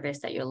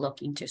service that you're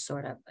looking to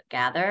sort of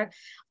gather.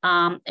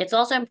 It's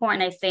also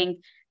important, I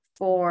think,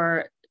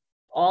 for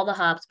all the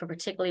hubs, but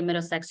particularly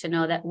Middlesex, to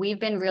know that we've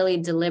been really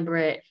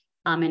deliberate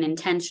and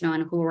intentional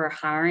in who we're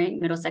hiring.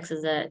 Middlesex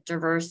is a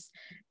diverse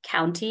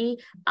county,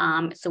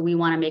 so we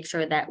want to make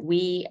sure that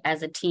we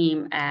as a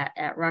team at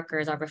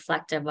Rutgers are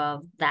reflective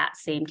of that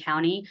same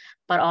county,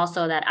 but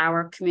also that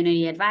our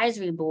community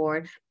advisory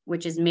board,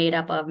 which is made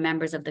up of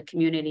members of the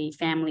community,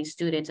 family,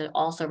 students, are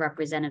also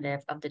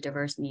representative of the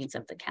diverse needs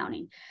of the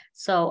county.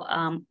 So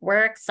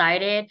we're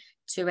excited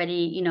to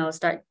already, you know,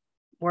 start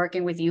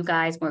working with you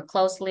guys more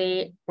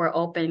closely. We're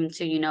open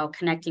to, you know,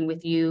 connecting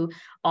with you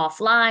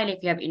offline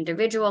if you have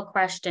individual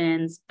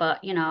questions,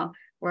 but, you know,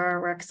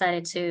 we're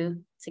excited to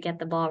get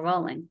the ball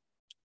rolling.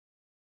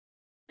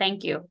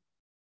 Thank you.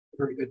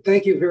 Very good.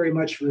 Thank you very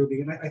much,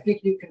 Ruby. And I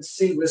think you can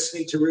see,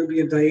 listening to Ruby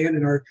and Diane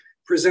and our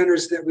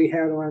presenters that we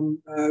had on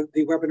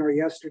the webinar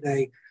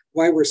yesterday,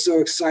 why we're so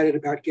excited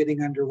about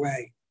getting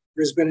underway.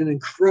 There's been an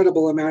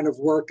incredible amount of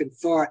work and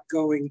thought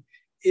going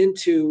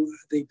into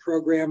the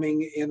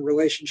programming and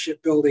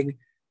relationship building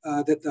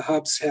that the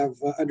hubs have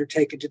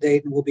undertaken to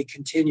date and will be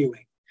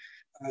continuing.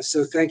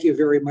 So thank you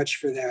very much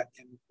for that.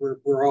 And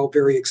we're all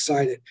very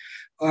excited.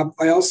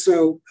 I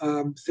also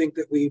think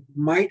that we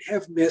might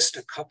have missed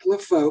a couple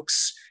of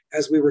folks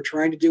as we were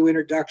trying to do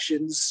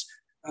introductions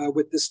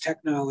with this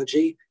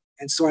technology.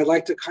 And so I'd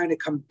like to kind of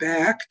come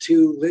back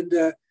to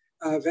Linda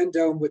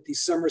Vendome with the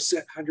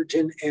Somerset,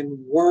 Hunterdon, and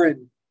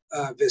Warren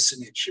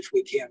vicinage, if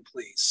we can,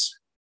 please.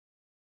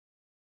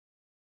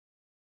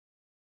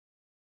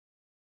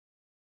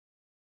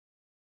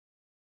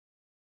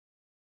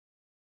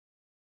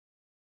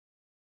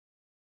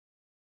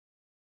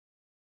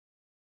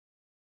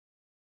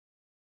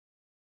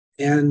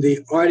 And the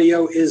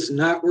audio is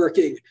not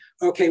working.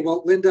 Okay,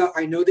 well, Linda,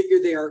 I know that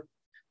you're there,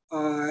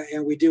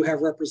 and we do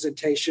have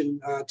representation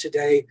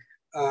today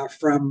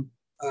from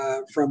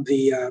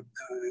the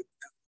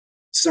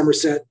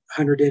Somerset,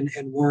 Hunterdon,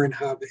 and Warren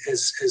Hub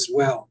as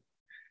well.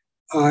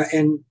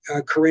 And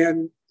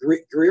Corinne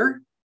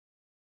Greer?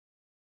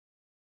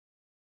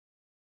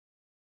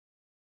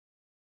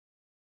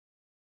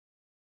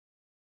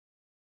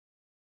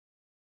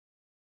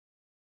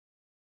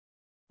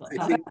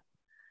 I think.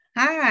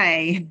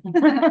 Hi,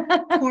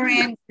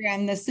 Corinne.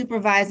 I'm the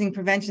Supervising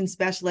Prevention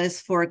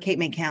Specialist for Cape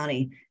May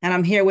County, and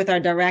I'm here with our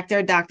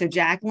Director, Dr.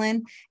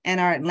 Jacqueline, and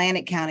our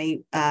Atlantic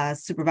County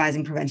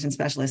Supervising Prevention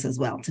Specialist as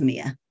well,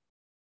 Tamia.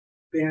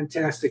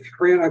 Fantastic.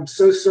 Corinne, I'm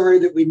so sorry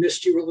that we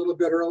missed you a little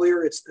bit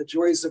earlier. It's the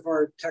joys of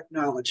our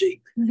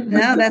technology.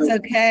 No, that's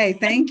okay.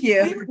 Thank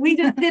you. We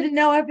just didn't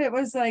know if it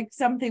was like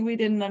something we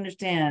didn't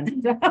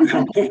understand.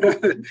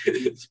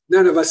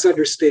 None of us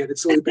understand.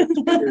 It's only been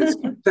 2 years.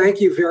 Thank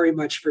you very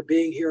much for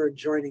being here and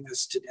joining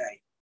us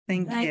today.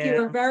 Thank you.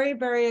 We're very,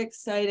 very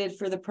excited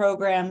for the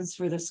programs,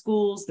 for the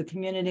schools, the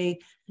community,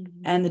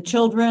 and the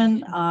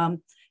children.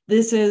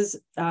 This is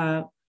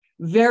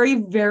very,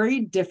 very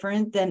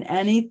different than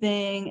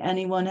anything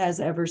anyone has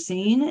ever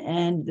seen.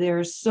 And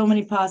there's so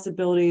many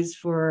possibilities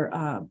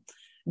for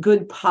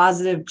good,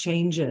 positive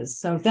changes.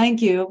 So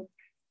thank you.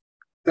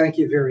 Thank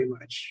you very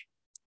much.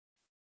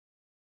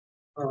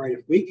 All right,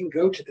 if we can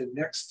go to the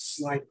next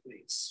slide,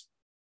 please.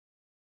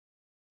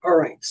 All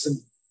right,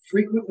 some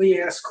frequently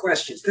asked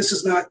questions. This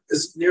is not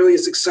as nearly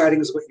as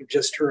exciting as what you've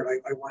just heard.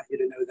 I want you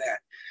to know that.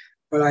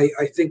 But I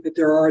think that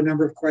there are a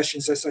number of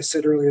questions, as I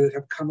said earlier, that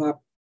have come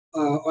up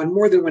on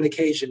more than one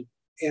occasion.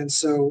 And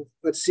so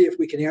let's see if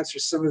we can answer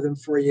some of them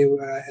for you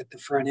at the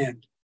front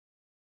end.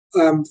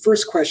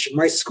 First question,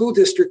 my school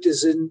district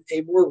is in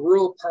a more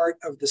rural part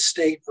of the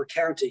state or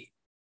county.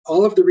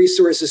 All of the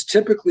resources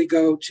typically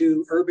go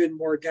to urban,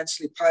 more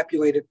densely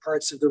populated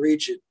parts of the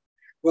region.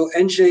 Will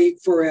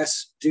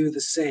NJ4S do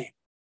the same?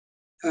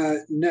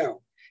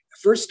 No.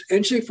 First,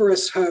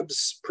 NJ4S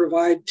hubs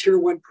provide Tier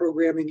 1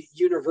 programming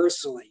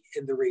universally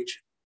in the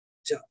region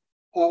to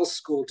all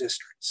school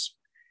districts.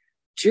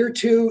 Tier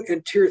 2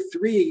 and Tier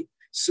 3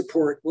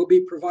 support will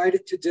be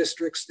provided to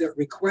districts that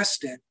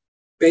request it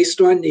based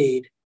on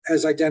need,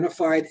 as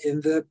identified in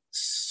the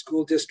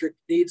School District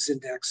Needs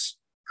Index,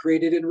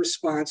 created in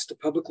response to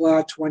Public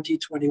Law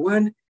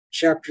 2021,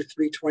 Chapter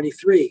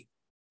 323.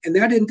 And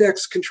that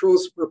index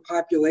controls for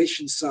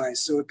population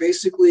size. So it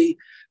basically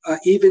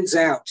evens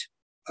out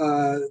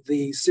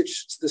the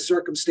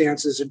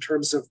circumstances in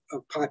terms of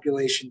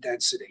population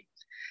density.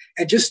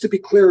 And just to be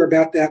clear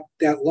about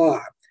that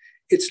law,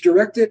 it's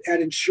directed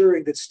at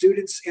ensuring that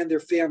students and their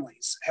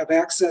families have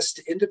access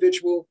to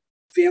individual,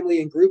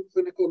 family, and group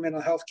clinical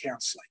mental health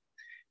counseling.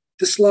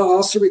 This law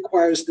also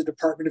requires the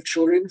Department of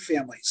Children and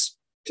Families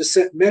to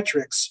set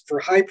metrics for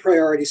high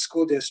priority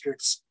school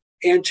districts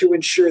and to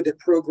ensure that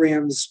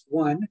programs,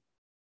 1,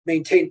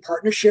 maintain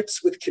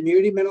partnerships with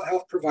community mental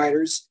health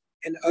providers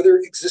and other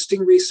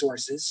existing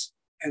resources,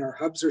 and our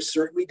hubs are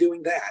certainly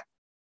doing that,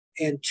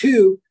 and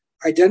 2,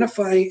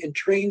 identify and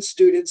train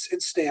students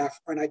and staff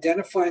on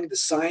identifying the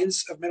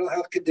signs of mental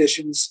health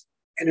conditions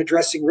and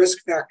addressing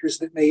risk factors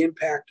that may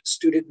impact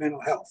student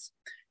mental health,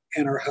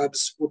 and our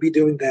hubs will be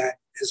doing that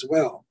as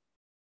well.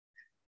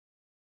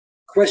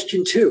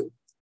 Question 2.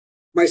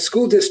 My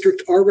school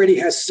district already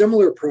has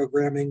similar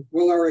programming.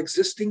 Will our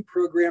existing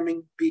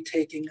programming be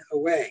taken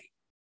away?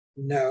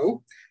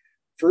 No.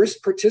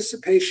 First,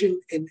 participation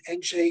in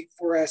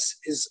NJ4S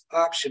is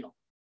optional.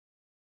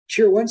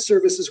 Tier 1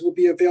 services will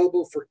be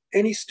available for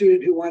any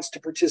student who wants to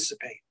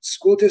participate.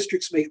 School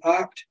districts may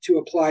opt to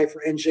apply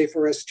for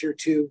NJ4S Tier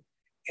 2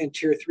 and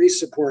Tier 3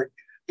 support,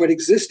 but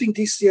existing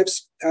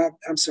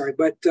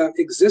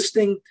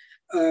existing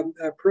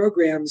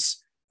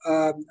programs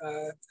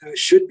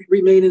should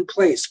remain in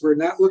place. We're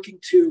not looking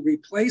to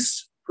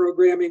replace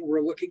programming,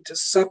 we're looking to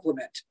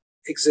supplement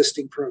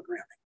existing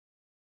programming.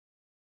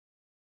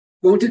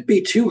 Won't it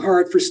be too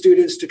hard for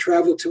students to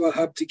travel to a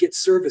hub to get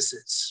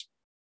services?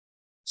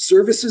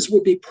 Services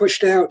will be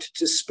pushed out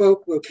to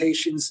spoke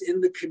locations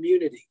in the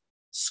community.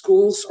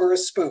 Schools are a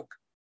spoke.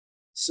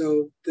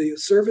 So the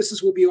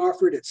services will be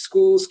offered at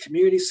schools,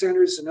 community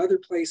centers, and other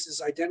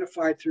places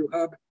identified through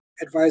Hub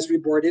Advisory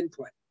Board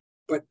input.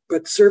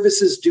 But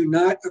services do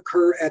not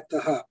occur at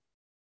the hub.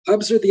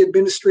 Hubs are the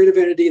administrative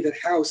entity that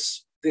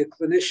house the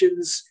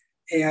clinicians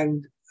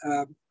and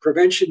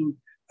prevention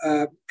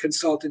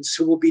consultants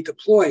who will be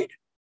deployed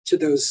to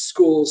those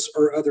schools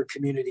or other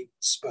community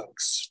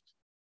spokes.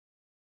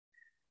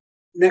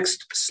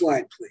 Next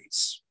slide,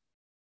 please.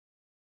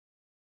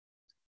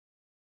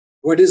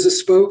 What is a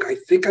spoke? I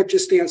think I've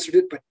just answered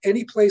it, but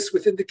any place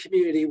within the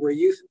community where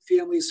youth and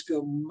families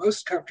feel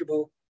most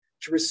comfortable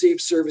to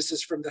receive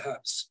services from the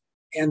hubs.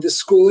 And the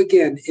school,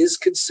 again, is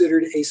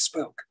considered a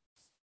spoke.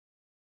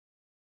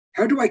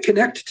 How do I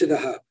connect to the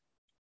hub?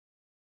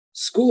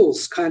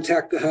 Schools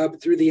contact the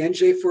hub through the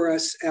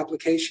NJ4S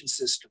application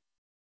system.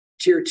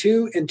 Tier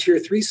 2 and Tier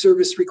 3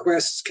 service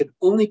requests can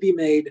only be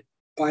made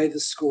by the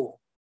school.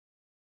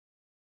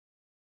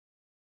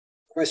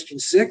 Question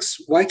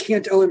 6, why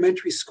can't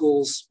elementary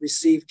schools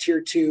receive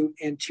Tier 2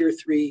 and Tier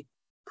 3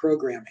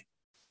 programming?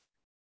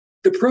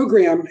 The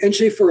program,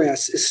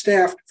 NJ4S, is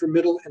staffed for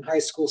middle and high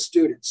school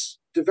students.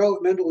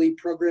 Developmentally,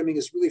 programming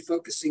is really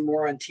focusing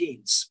more on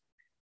teens.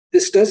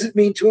 This doesn't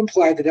mean to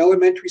imply that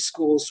elementary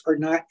schools are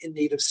not in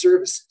need of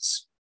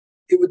services.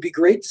 It would be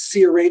great to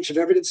see a range of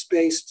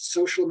evidence-based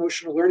social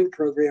emotional learning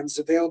programs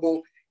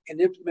available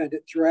and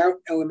implemented throughout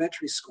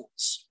elementary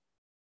schools.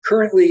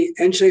 Currently,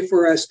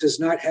 NJ4S does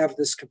not have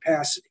this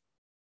capacity.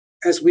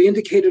 As we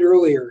indicated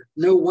earlier,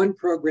 no one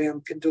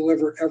program can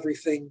deliver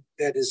everything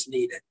that is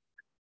needed.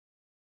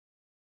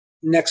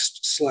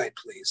 Next slide,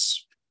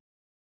 please.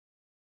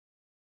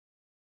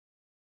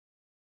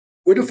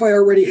 What if I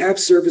already have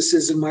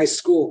services in my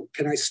school?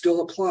 Can I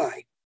still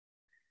apply?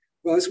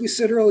 Well, as we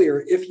said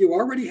earlier, if you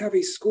already have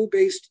a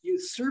school-based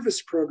youth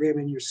service program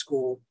in your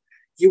school,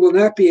 you will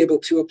not be able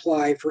to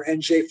apply for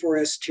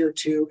NJ4S Tier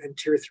 2 and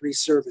Tier 3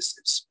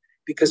 services.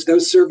 because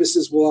those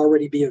services will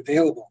already be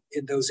available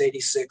in those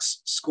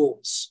 86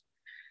 schools.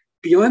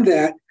 Beyond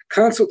that,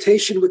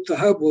 consultation with the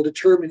hub will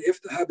determine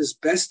if the hub is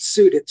best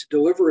suited to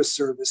deliver a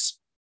service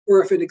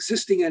or if an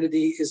existing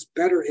entity is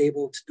better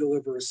able to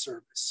deliver a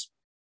service.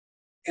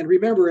 And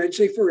remember,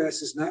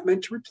 NJ4S is not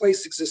meant to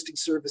replace existing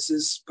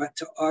services, but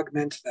to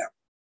augment them.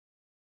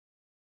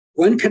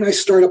 When can I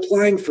start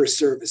applying for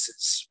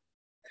services?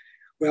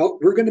 Well,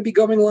 we're going to be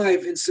going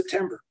live in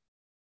September.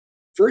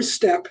 First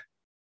step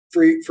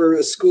for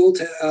a school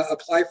to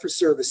apply for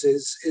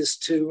services is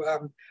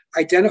to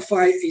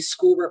identify a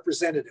school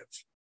representative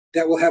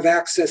that will have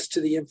access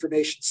to the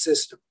information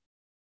system.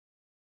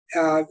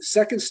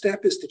 Second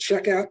step is to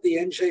check out the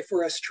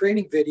NJ4S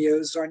training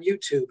videos on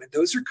YouTube, and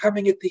those are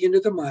coming at the end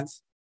of the month.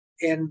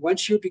 And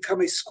once you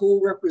become a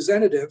school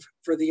representative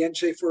for the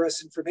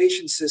NJ4S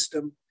information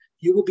system,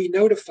 you will be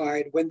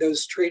notified when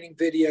those training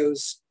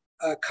videos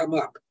come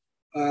up.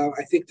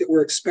 I think that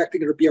we're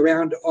expecting it to be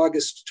around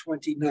August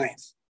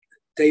 29th,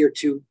 a day or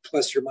two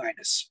plus or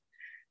minus.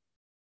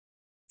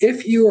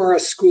 If you are a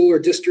school or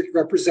district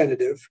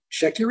representative,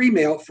 check your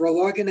email for a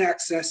login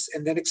access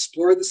and then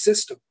explore the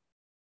system.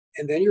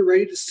 And then you're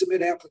ready to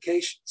submit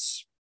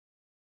applications.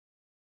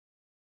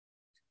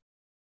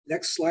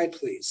 Next slide,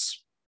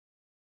 please.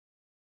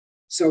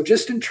 So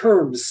just in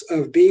terms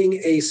of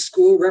being a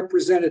school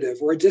representative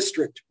or a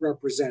district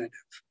representative,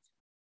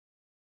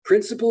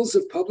 principals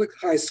of public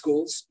high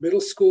schools,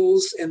 middle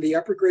schools, and the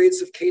upper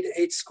grades of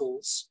K-8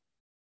 schools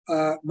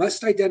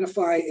must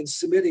identify and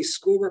submit a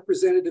school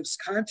representative's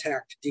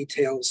contact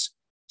details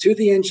to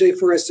the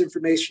NJ4S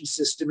information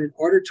system in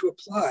order to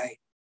apply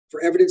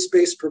for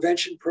evidence-based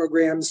prevention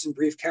programs and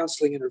brief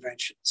counseling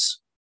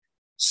interventions.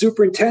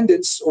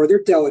 Superintendents or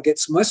their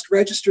delegates must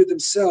register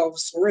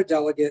themselves or a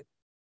delegate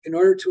in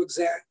order to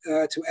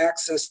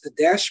access the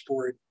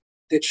dashboard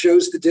that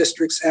shows the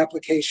district's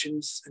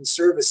applications and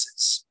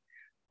services.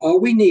 All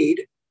we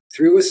need,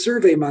 through a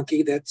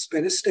SurveyMonkey that's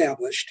been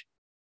established,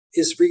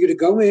 is for you to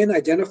go in,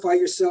 identify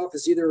yourself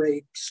as either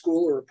a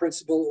school or a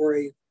principal or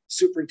a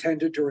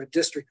superintendent or a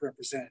district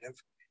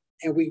representative.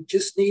 And we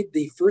just need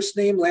the first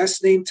name,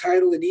 last name,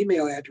 title, and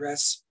email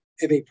address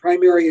of a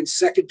primary and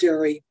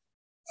secondary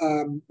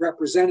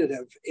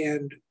representative,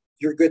 and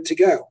you're good to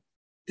go.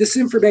 This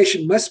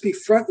information must be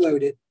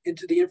front-loaded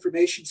into the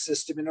information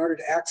system in order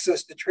to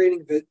access the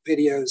training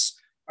videos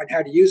on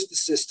how to use the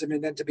system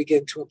and then to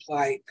begin to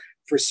apply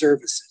for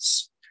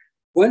services.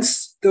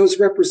 Once those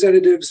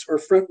representatives are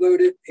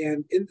front-loaded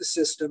and in the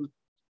system,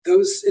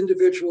 those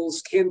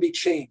individuals can be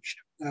changed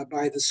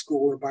by the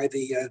school or by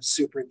the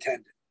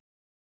superintendent.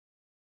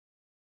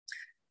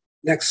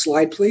 Next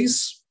slide,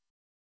 please.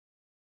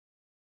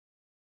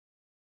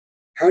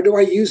 How do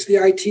I use the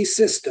IT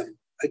system?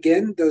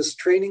 Again, those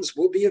trainings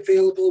will be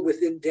available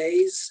within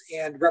days,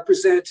 and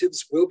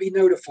representatives will be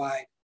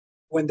notified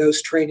when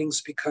those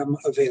trainings become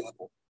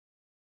available.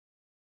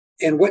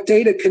 And what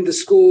data can the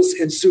schools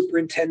and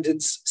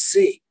superintendents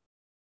see?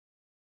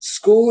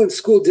 School and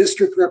school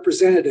district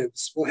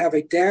representatives will have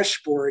a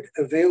dashboard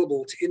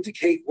available to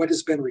indicate what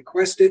has been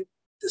requested,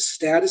 the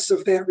status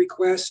of that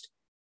request,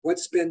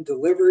 what's been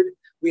delivered.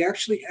 We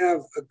actually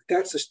have,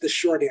 that's the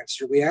short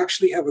answer, we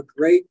actually have a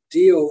great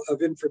deal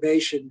of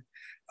information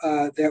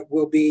that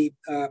will be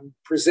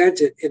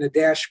presented in a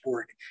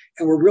dashboard.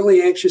 And we're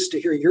really anxious to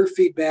hear your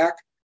feedback,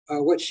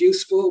 what's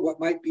useful, what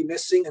might be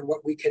missing, and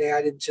what we could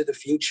add into the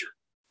future.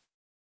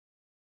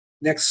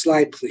 Next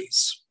slide,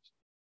 please.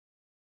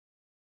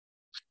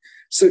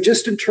 So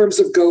just in terms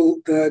of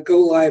the go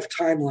live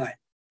timeline,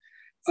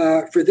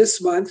 for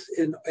this month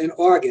in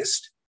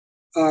August,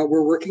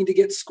 we're working to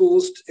get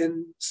schools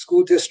and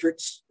school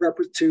districts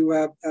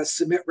to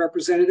submit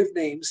representative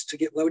names to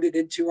get loaded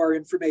into our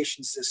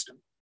information system.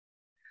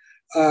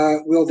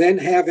 We'll then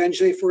have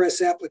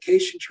NJ4S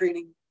application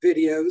training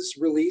videos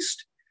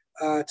released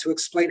to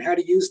explain how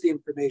to use the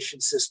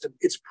information system.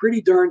 It's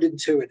pretty darned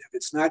intuitive.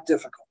 It's not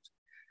difficult.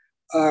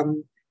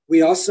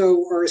 We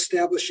also are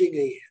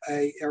establishing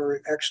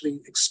or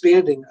actually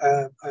expanding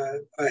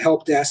a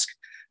help desk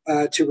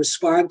to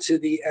respond to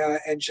the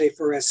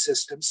NJ4S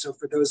system. So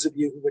for those of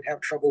you who would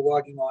have trouble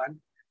logging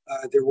on,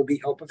 there will be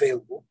help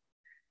available.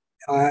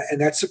 And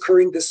that's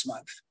occurring this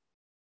month.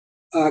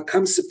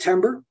 Come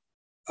September,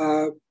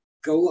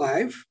 go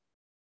live.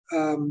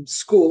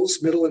 Schools,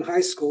 middle and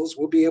high schools,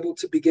 will be able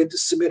to begin to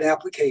submit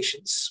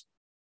applications.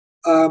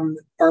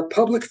 Our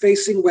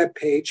public-facing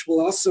webpage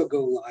will also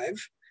go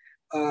live.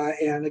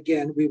 And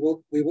again, we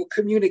will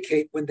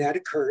communicate when that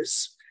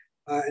occurs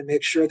and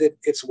make sure that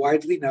it's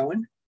widely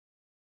known.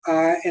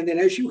 And then,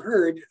 as you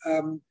heard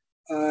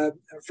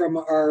from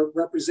our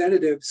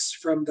representatives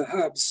from the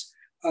hubs,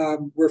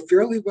 we're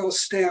fairly well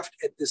staffed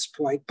at this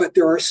point, but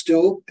there are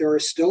still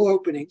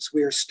openings.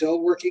 We are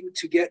still working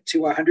to get to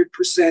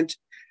 100%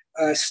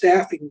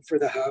 staffing for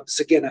the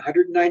hubs. Again,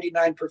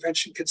 199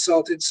 prevention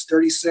consultants,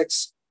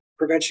 36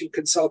 prevention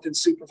consultant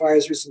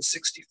supervisors, and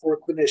 64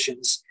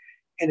 clinicians.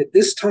 And at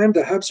this time,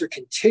 the hubs are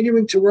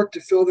continuing to work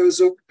to fill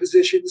those open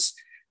positions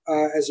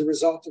as a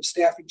result of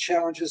staffing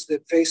challenges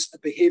that face the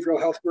behavioral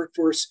health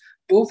workforce,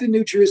 both in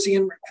New Jersey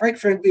and quite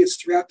frankly, it's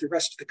throughout the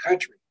rest of the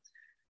country.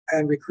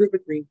 And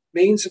recruitment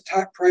remains a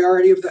top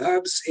priority of the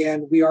hubs,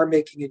 and we are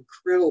making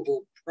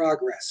incredible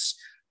progress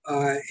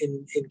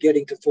in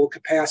getting to full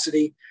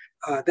capacity.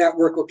 That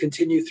work will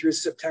continue through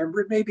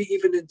September, maybe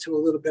even into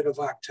a little bit of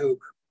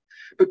October.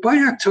 But by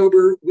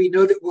October, we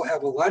know that we'll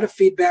have a lot of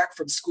feedback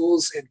from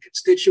schools and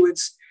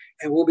constituents,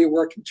 and we'll be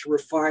working to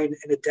refine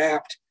and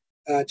adapt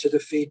to the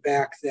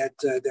feedback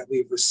that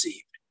we've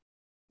received.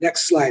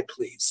 Next slide,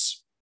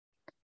 please.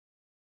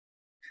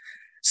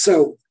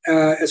 So,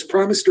 as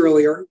promised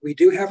earlier, we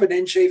do have an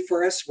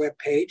NJ4S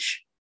webpage,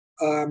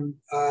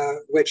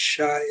 which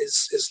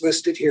is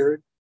listed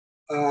here.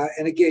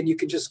 And again, you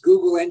can just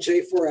Google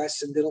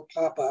NJ4S and it'll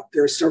pop up.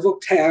 There are several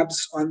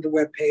tabs on the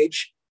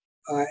webpage.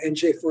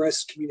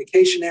 NJ4S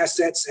Communication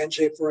Assets,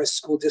 NJ4S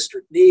School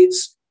District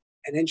Needs,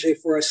 and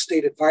NJ4S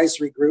State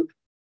Advisory Group.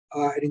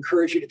 I'd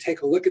encourage you to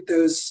take a look at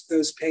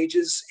those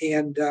pages,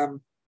 and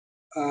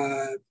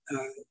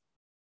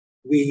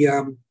we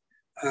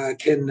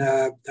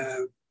can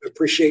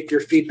appreciate your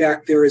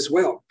feedback there as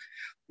well.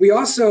 We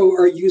also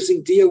are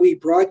using DOE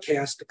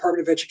broadcasts,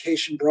 Department of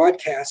Education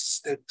broadcasts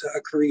that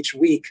occur each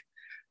week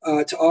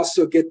to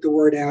also get the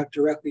word out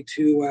directly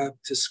to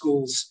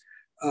schools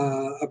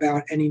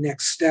about any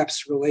next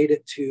steps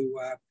related to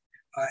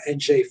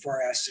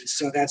NJ4S. And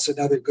so that's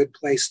another good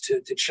place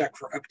to check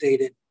for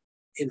updated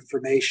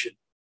information.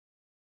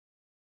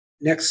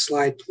 Next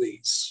slide,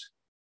 please.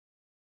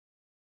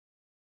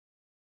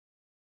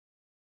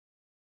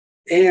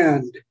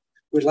 And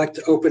we'd like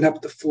to open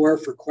up the floor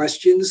for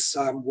questions.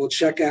 We'll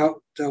check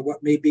out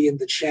what may be in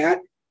the chat.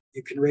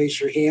 You can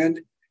raise your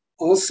hand.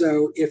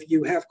 Also, if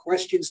you have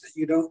questions that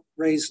you don't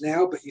raise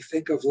now, but you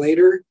think of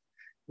later,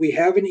 we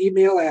have an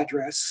email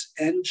address,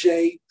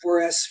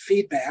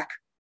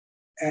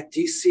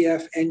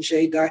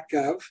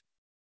 njforsfeedback@dcfnj.gov,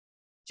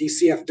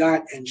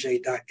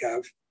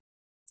 dcf.nj.gov.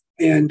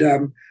 And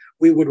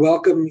we would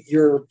welcome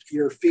your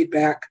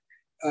feedback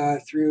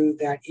through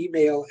that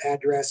email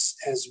address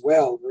as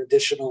well for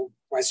additional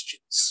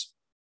questions.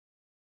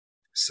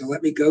 So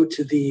let me go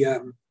to the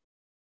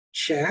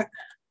chat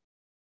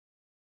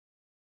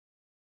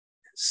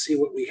and see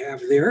what we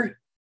have there.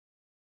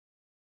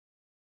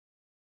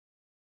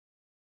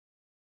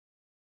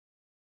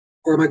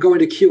 Or am I going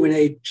to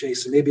Q&A,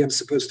 Jason? Maybe I'm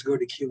supposed to go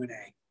to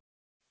Q&A.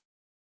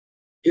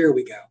 Here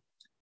we go.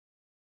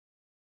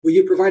 Will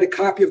you provide a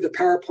copy of the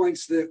PowerPoint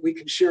so that we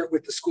can share it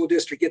with the school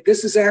district? Yeah,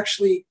 this is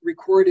actually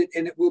recorded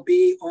and it will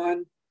be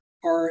on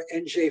our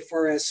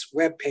NJ4S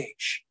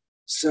webpage.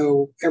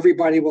 So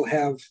everybody will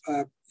have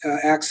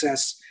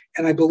access.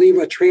 And I believe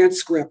a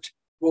transcript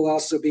will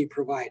also be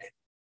provided.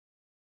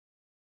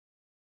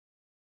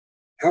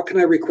 How can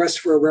I request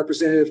for a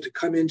representative to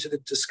come in to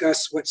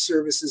discuss what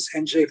services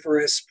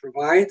NJ4S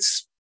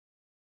provides?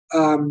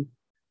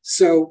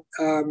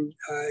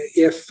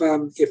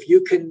 If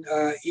you can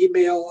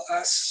email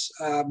us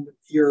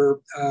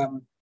your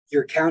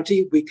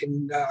county, we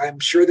can. I'm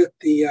sure that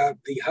the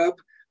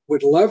hub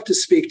would love to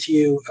speak to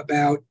you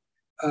about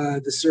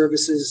the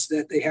services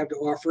that they have to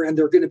offer, and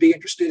they're going to be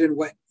interested in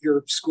what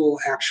your school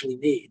actually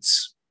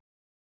needs.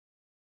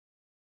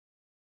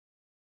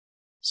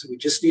 So we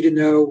just need to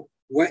know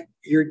what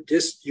your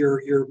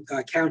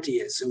county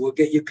is, and we'll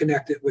get you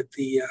connected with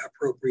the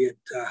appropriate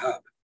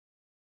hub.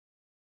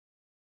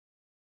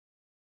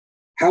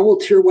 How will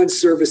Tier 1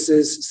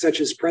 services such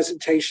as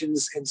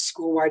presentations and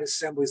school-wide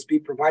assemblies be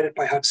provided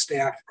by hub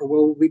staff, or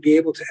will we be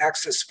able to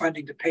access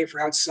funding to pay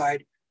for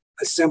outside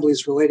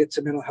assemblies related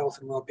to mental health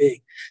and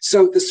well-being?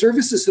 So the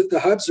services that the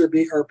hubs are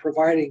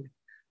providing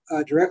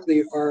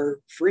directly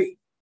are free.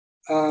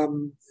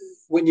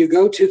 When you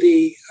go to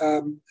the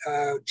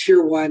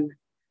Tier 1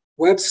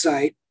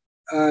 website,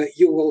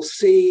 you will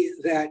see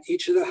that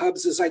each of the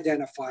hubs is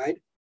identified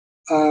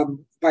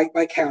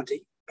by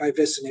county, by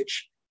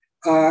vicinage.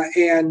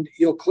 And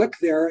you'll click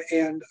there,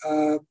 and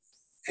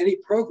any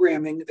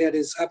programming that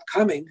is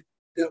upcoming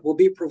that will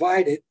be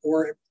provided,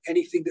 or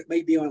anything that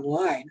may be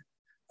online,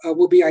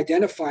 will be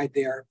identified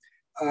there,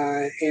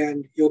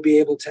 and you'll be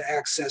able to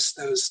access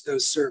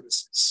those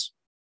services.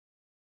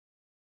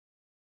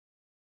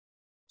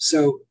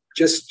 So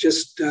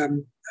just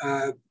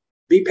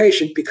be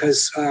patient,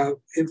 because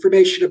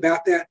information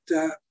about that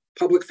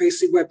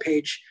public-facing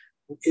webpage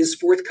is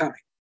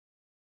forthcoming.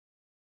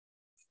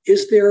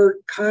 Is there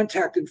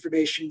contact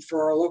information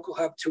for our local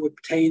hub to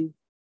obtain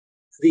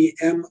the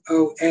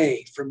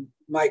MOA from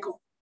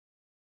Michael?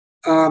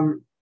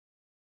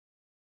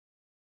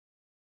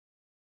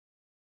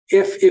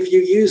 If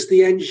you use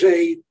the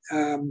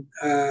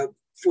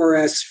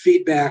NJ4S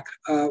feedback,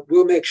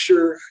 we'll make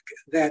sure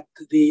that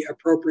the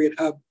appropriate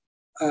hub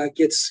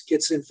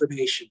gets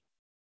information.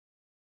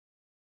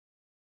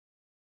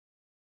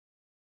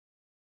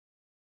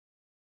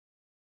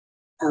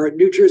 Are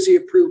New Jersey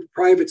approved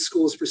private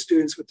schools for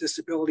students with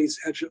disabilities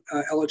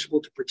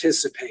eligible to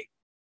participate?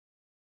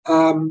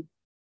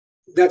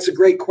 That's a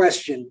great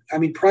question. I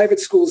mean, private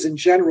schools in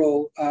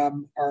general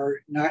are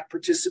not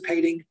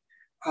participating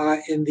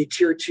in the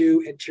Tier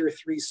 2 and Tier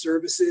 3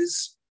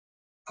 services.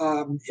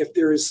 If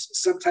there's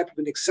some type of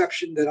an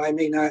exception that I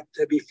may not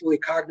be fully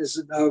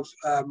cognizant of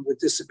with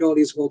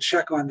disabilities, we'll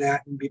check on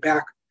that and be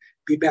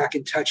back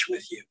in touch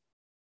with you.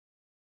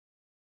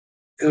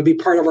 It'll be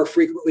part of our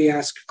frequently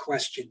asked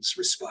questions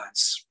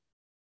response.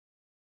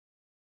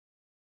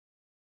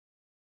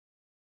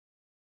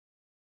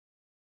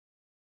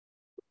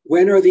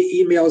 When are the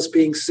emails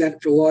being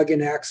sent for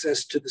login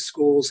access to the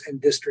schools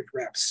and district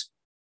reps?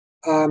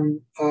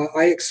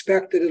 I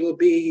expect that it'll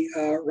be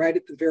right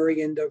at the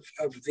very end of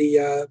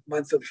the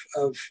month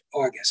of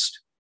August.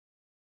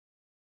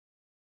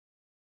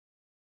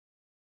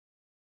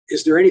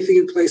 Is there anything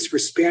in place for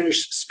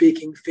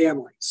Spanish-speaking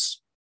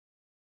families?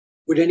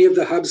 Would any of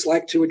the hubs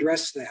like to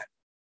address that?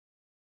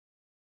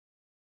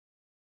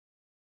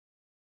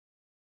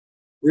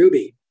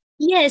 Ruby.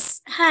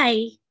 Yes,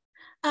 hi.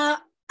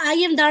 I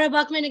am Dara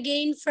Bachman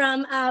again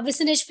from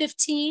Vicinage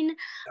 15,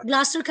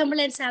 Gloucester,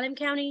 Cumberland, Salem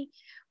County.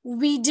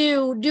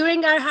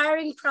 During our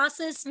hiring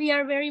process, we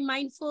are very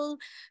mindful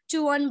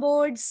to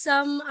onboard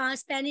some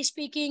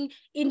Spanish-speaking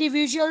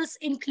individuals,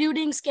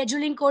 including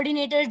scheduling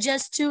coordinator,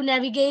 just to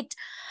navigate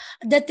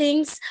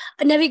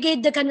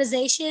the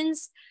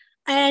conversations.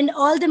 And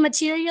all the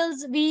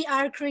materials we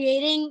are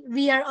creating,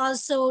 we are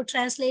also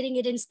translating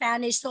it in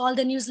Spanish. So all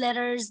the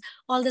newsletters,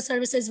 all the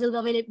services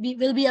will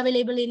be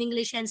available in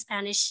English and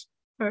Spanish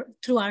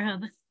through our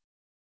hub.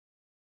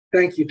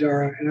 Thank you,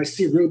 Dara. And I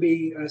see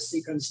Ruby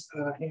Secon's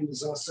hand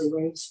is also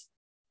raised,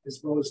 as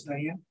well as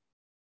Diane.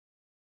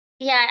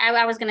 Yeah,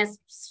 I was going to,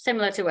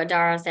 similar to what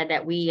Dara said,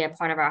 that we, as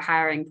part of our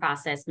hiring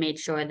process, made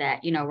sure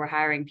that, we're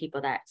hiring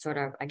people that sort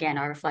of, again,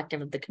 are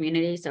reflective of the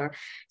community. So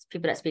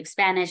people that speak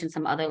Spanish and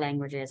some other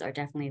languages are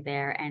definitely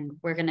there. And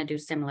we're going to do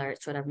similar,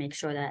 sort of make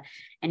sure that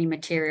any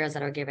materials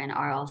that are given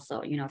are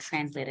also,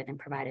 translated and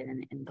provided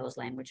in those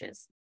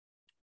languages.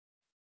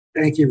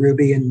 Thank you,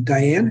 Ruby. And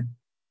Diane?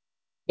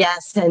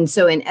 Yes, and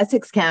so in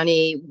Essex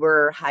County,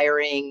 we're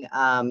hiring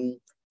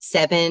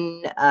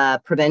 7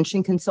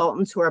 prevention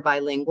consultants who are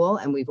bilingual,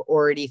 and we've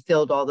already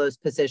filled all those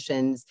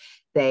positions.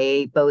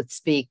 They both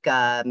speak,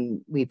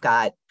 we've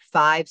got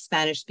 5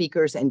 Spanish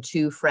speakers and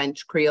 2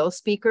 French Creole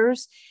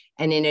speakers.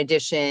 And in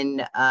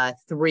addition,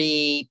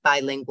 3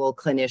 bilingual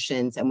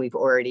clinicians, and we've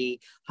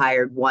already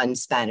hired 1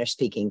 Spanish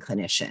speaking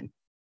clinician.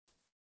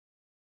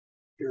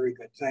 Very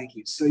good, thank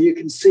you. So you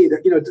can see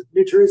that,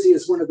 New Jersey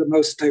is one of the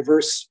most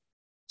diverse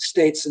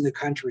states in the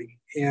country.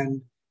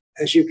 And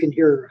as you can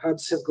hear,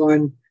 hubs have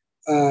gone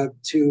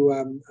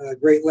to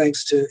great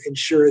lengths to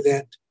ensure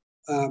that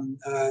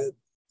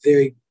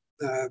the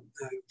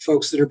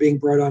folks that are being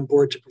brought on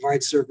board to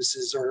provide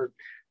services are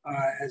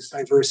as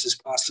diverse as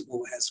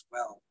possible as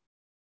well.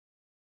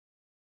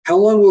 How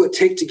long will it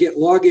take to get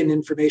login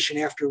information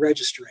after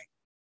registering?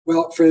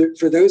 Well,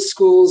 for those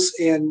schools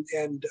and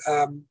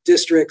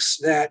districts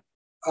that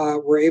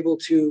were able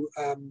to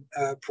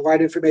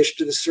provide information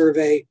to the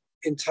survey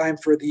in time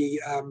for the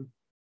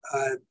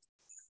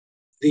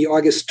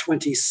August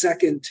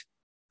 22nd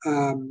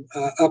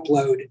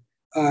upload,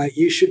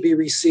 you should be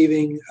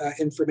receiving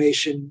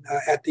information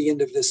at the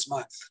end of this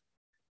month.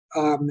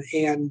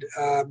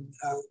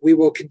 We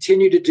will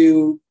continue to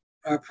do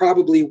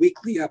probably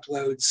weekly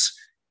uploads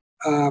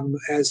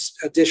as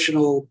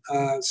additional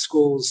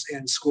schools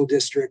and school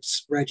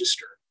districts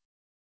register.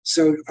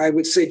 So I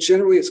would say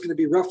generally it's going to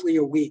be roughly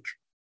a week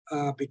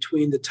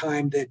between the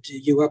time that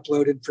you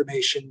upload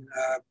information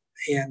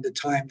and the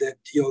time that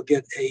you'll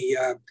get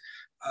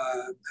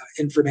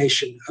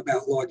information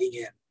about logging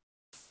in.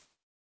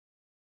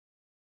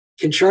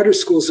 Can charter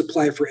schools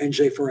apply for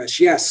NJ4S?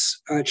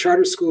 Yes,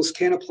 charter schools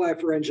can apply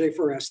for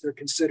NJ4S. They're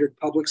considered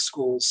public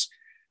schools.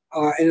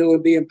 And it will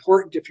be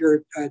important if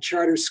you're a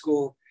charter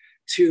school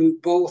to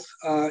both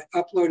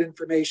upload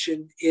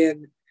information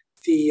in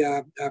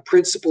the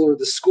principal or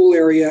the school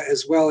area,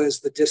 as well as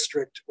the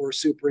district or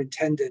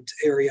superintendent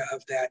area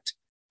of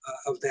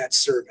that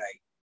survey.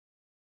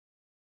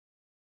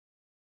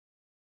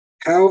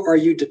 How are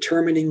you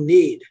determining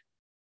need?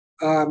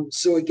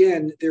 So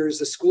again, there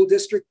is a school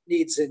district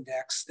needs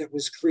index that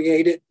was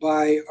created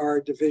by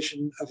our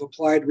Division of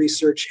Applied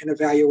Research and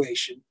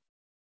Evaluation.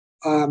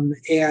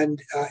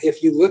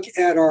 If you look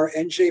at our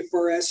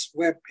NJ4S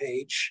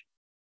webpage,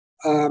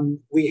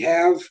 we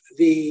have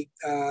the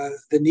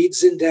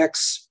needs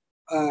index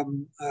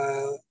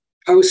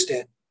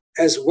posted,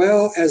 as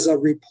well as a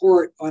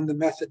report on the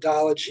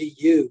methodology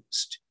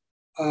used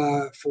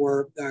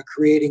for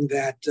creating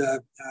that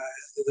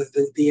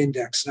the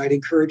index. And I'd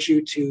encourage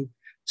you to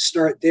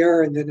start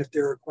there, and then if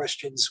there are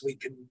questions, we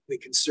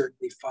can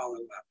certainly follow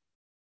up.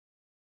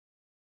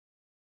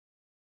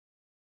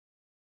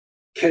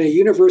 Can a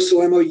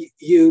universal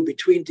MOU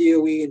between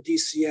DOE and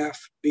DCF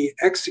be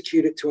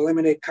executed to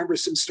eliminate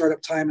cumbersome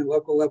startup time and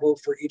local level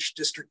for each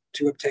district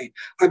to obtain?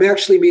 I'm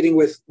actually meeting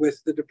with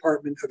the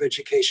Department of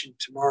Education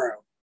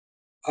tomorrow,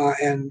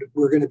 and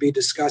we're going to be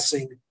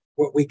discussing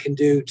what we can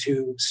do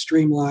to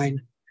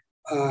streamline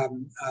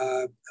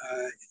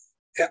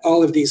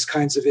all of these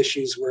kinds of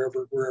issues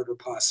wherever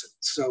possible.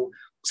 So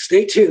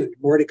stay tuned,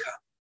 more to come.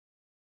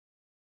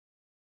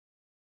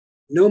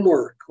 No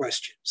more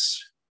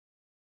questions.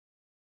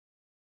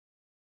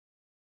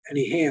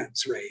 Any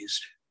hands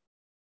raised?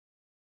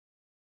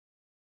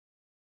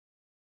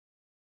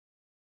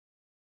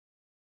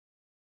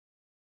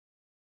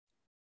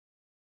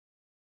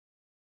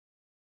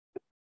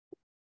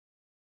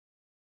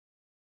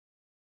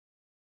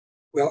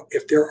 Well,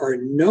 if there are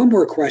no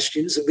more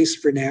questions, at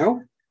least for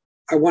now,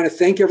 I want to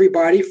thank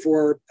everybody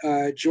for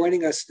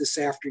joining us this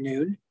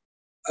afternoon.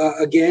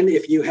 Again,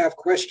 if you have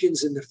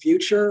questions in the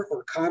future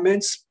or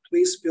comments,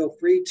 please feel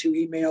free to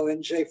email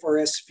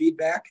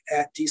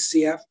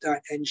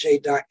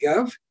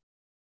njforsfeedback@dcf.nj.gov,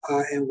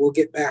 and we'll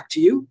get back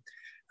to you.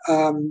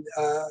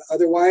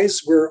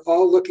 Otherwise, we're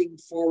all looking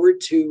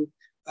forward to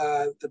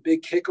the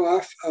big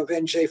kickoff of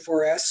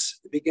NJ4S,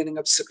 the beginning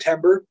of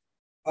September,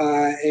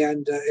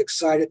 and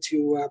excited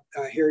to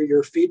hear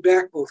your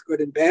feedback, both good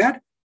and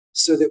bad,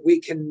 so that we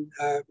can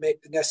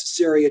make the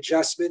necessary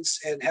adjustments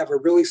and have a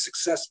really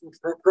successful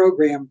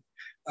program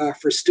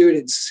for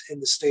students in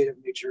the state of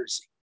New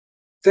Jersey.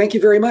 Thank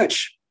you very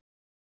much.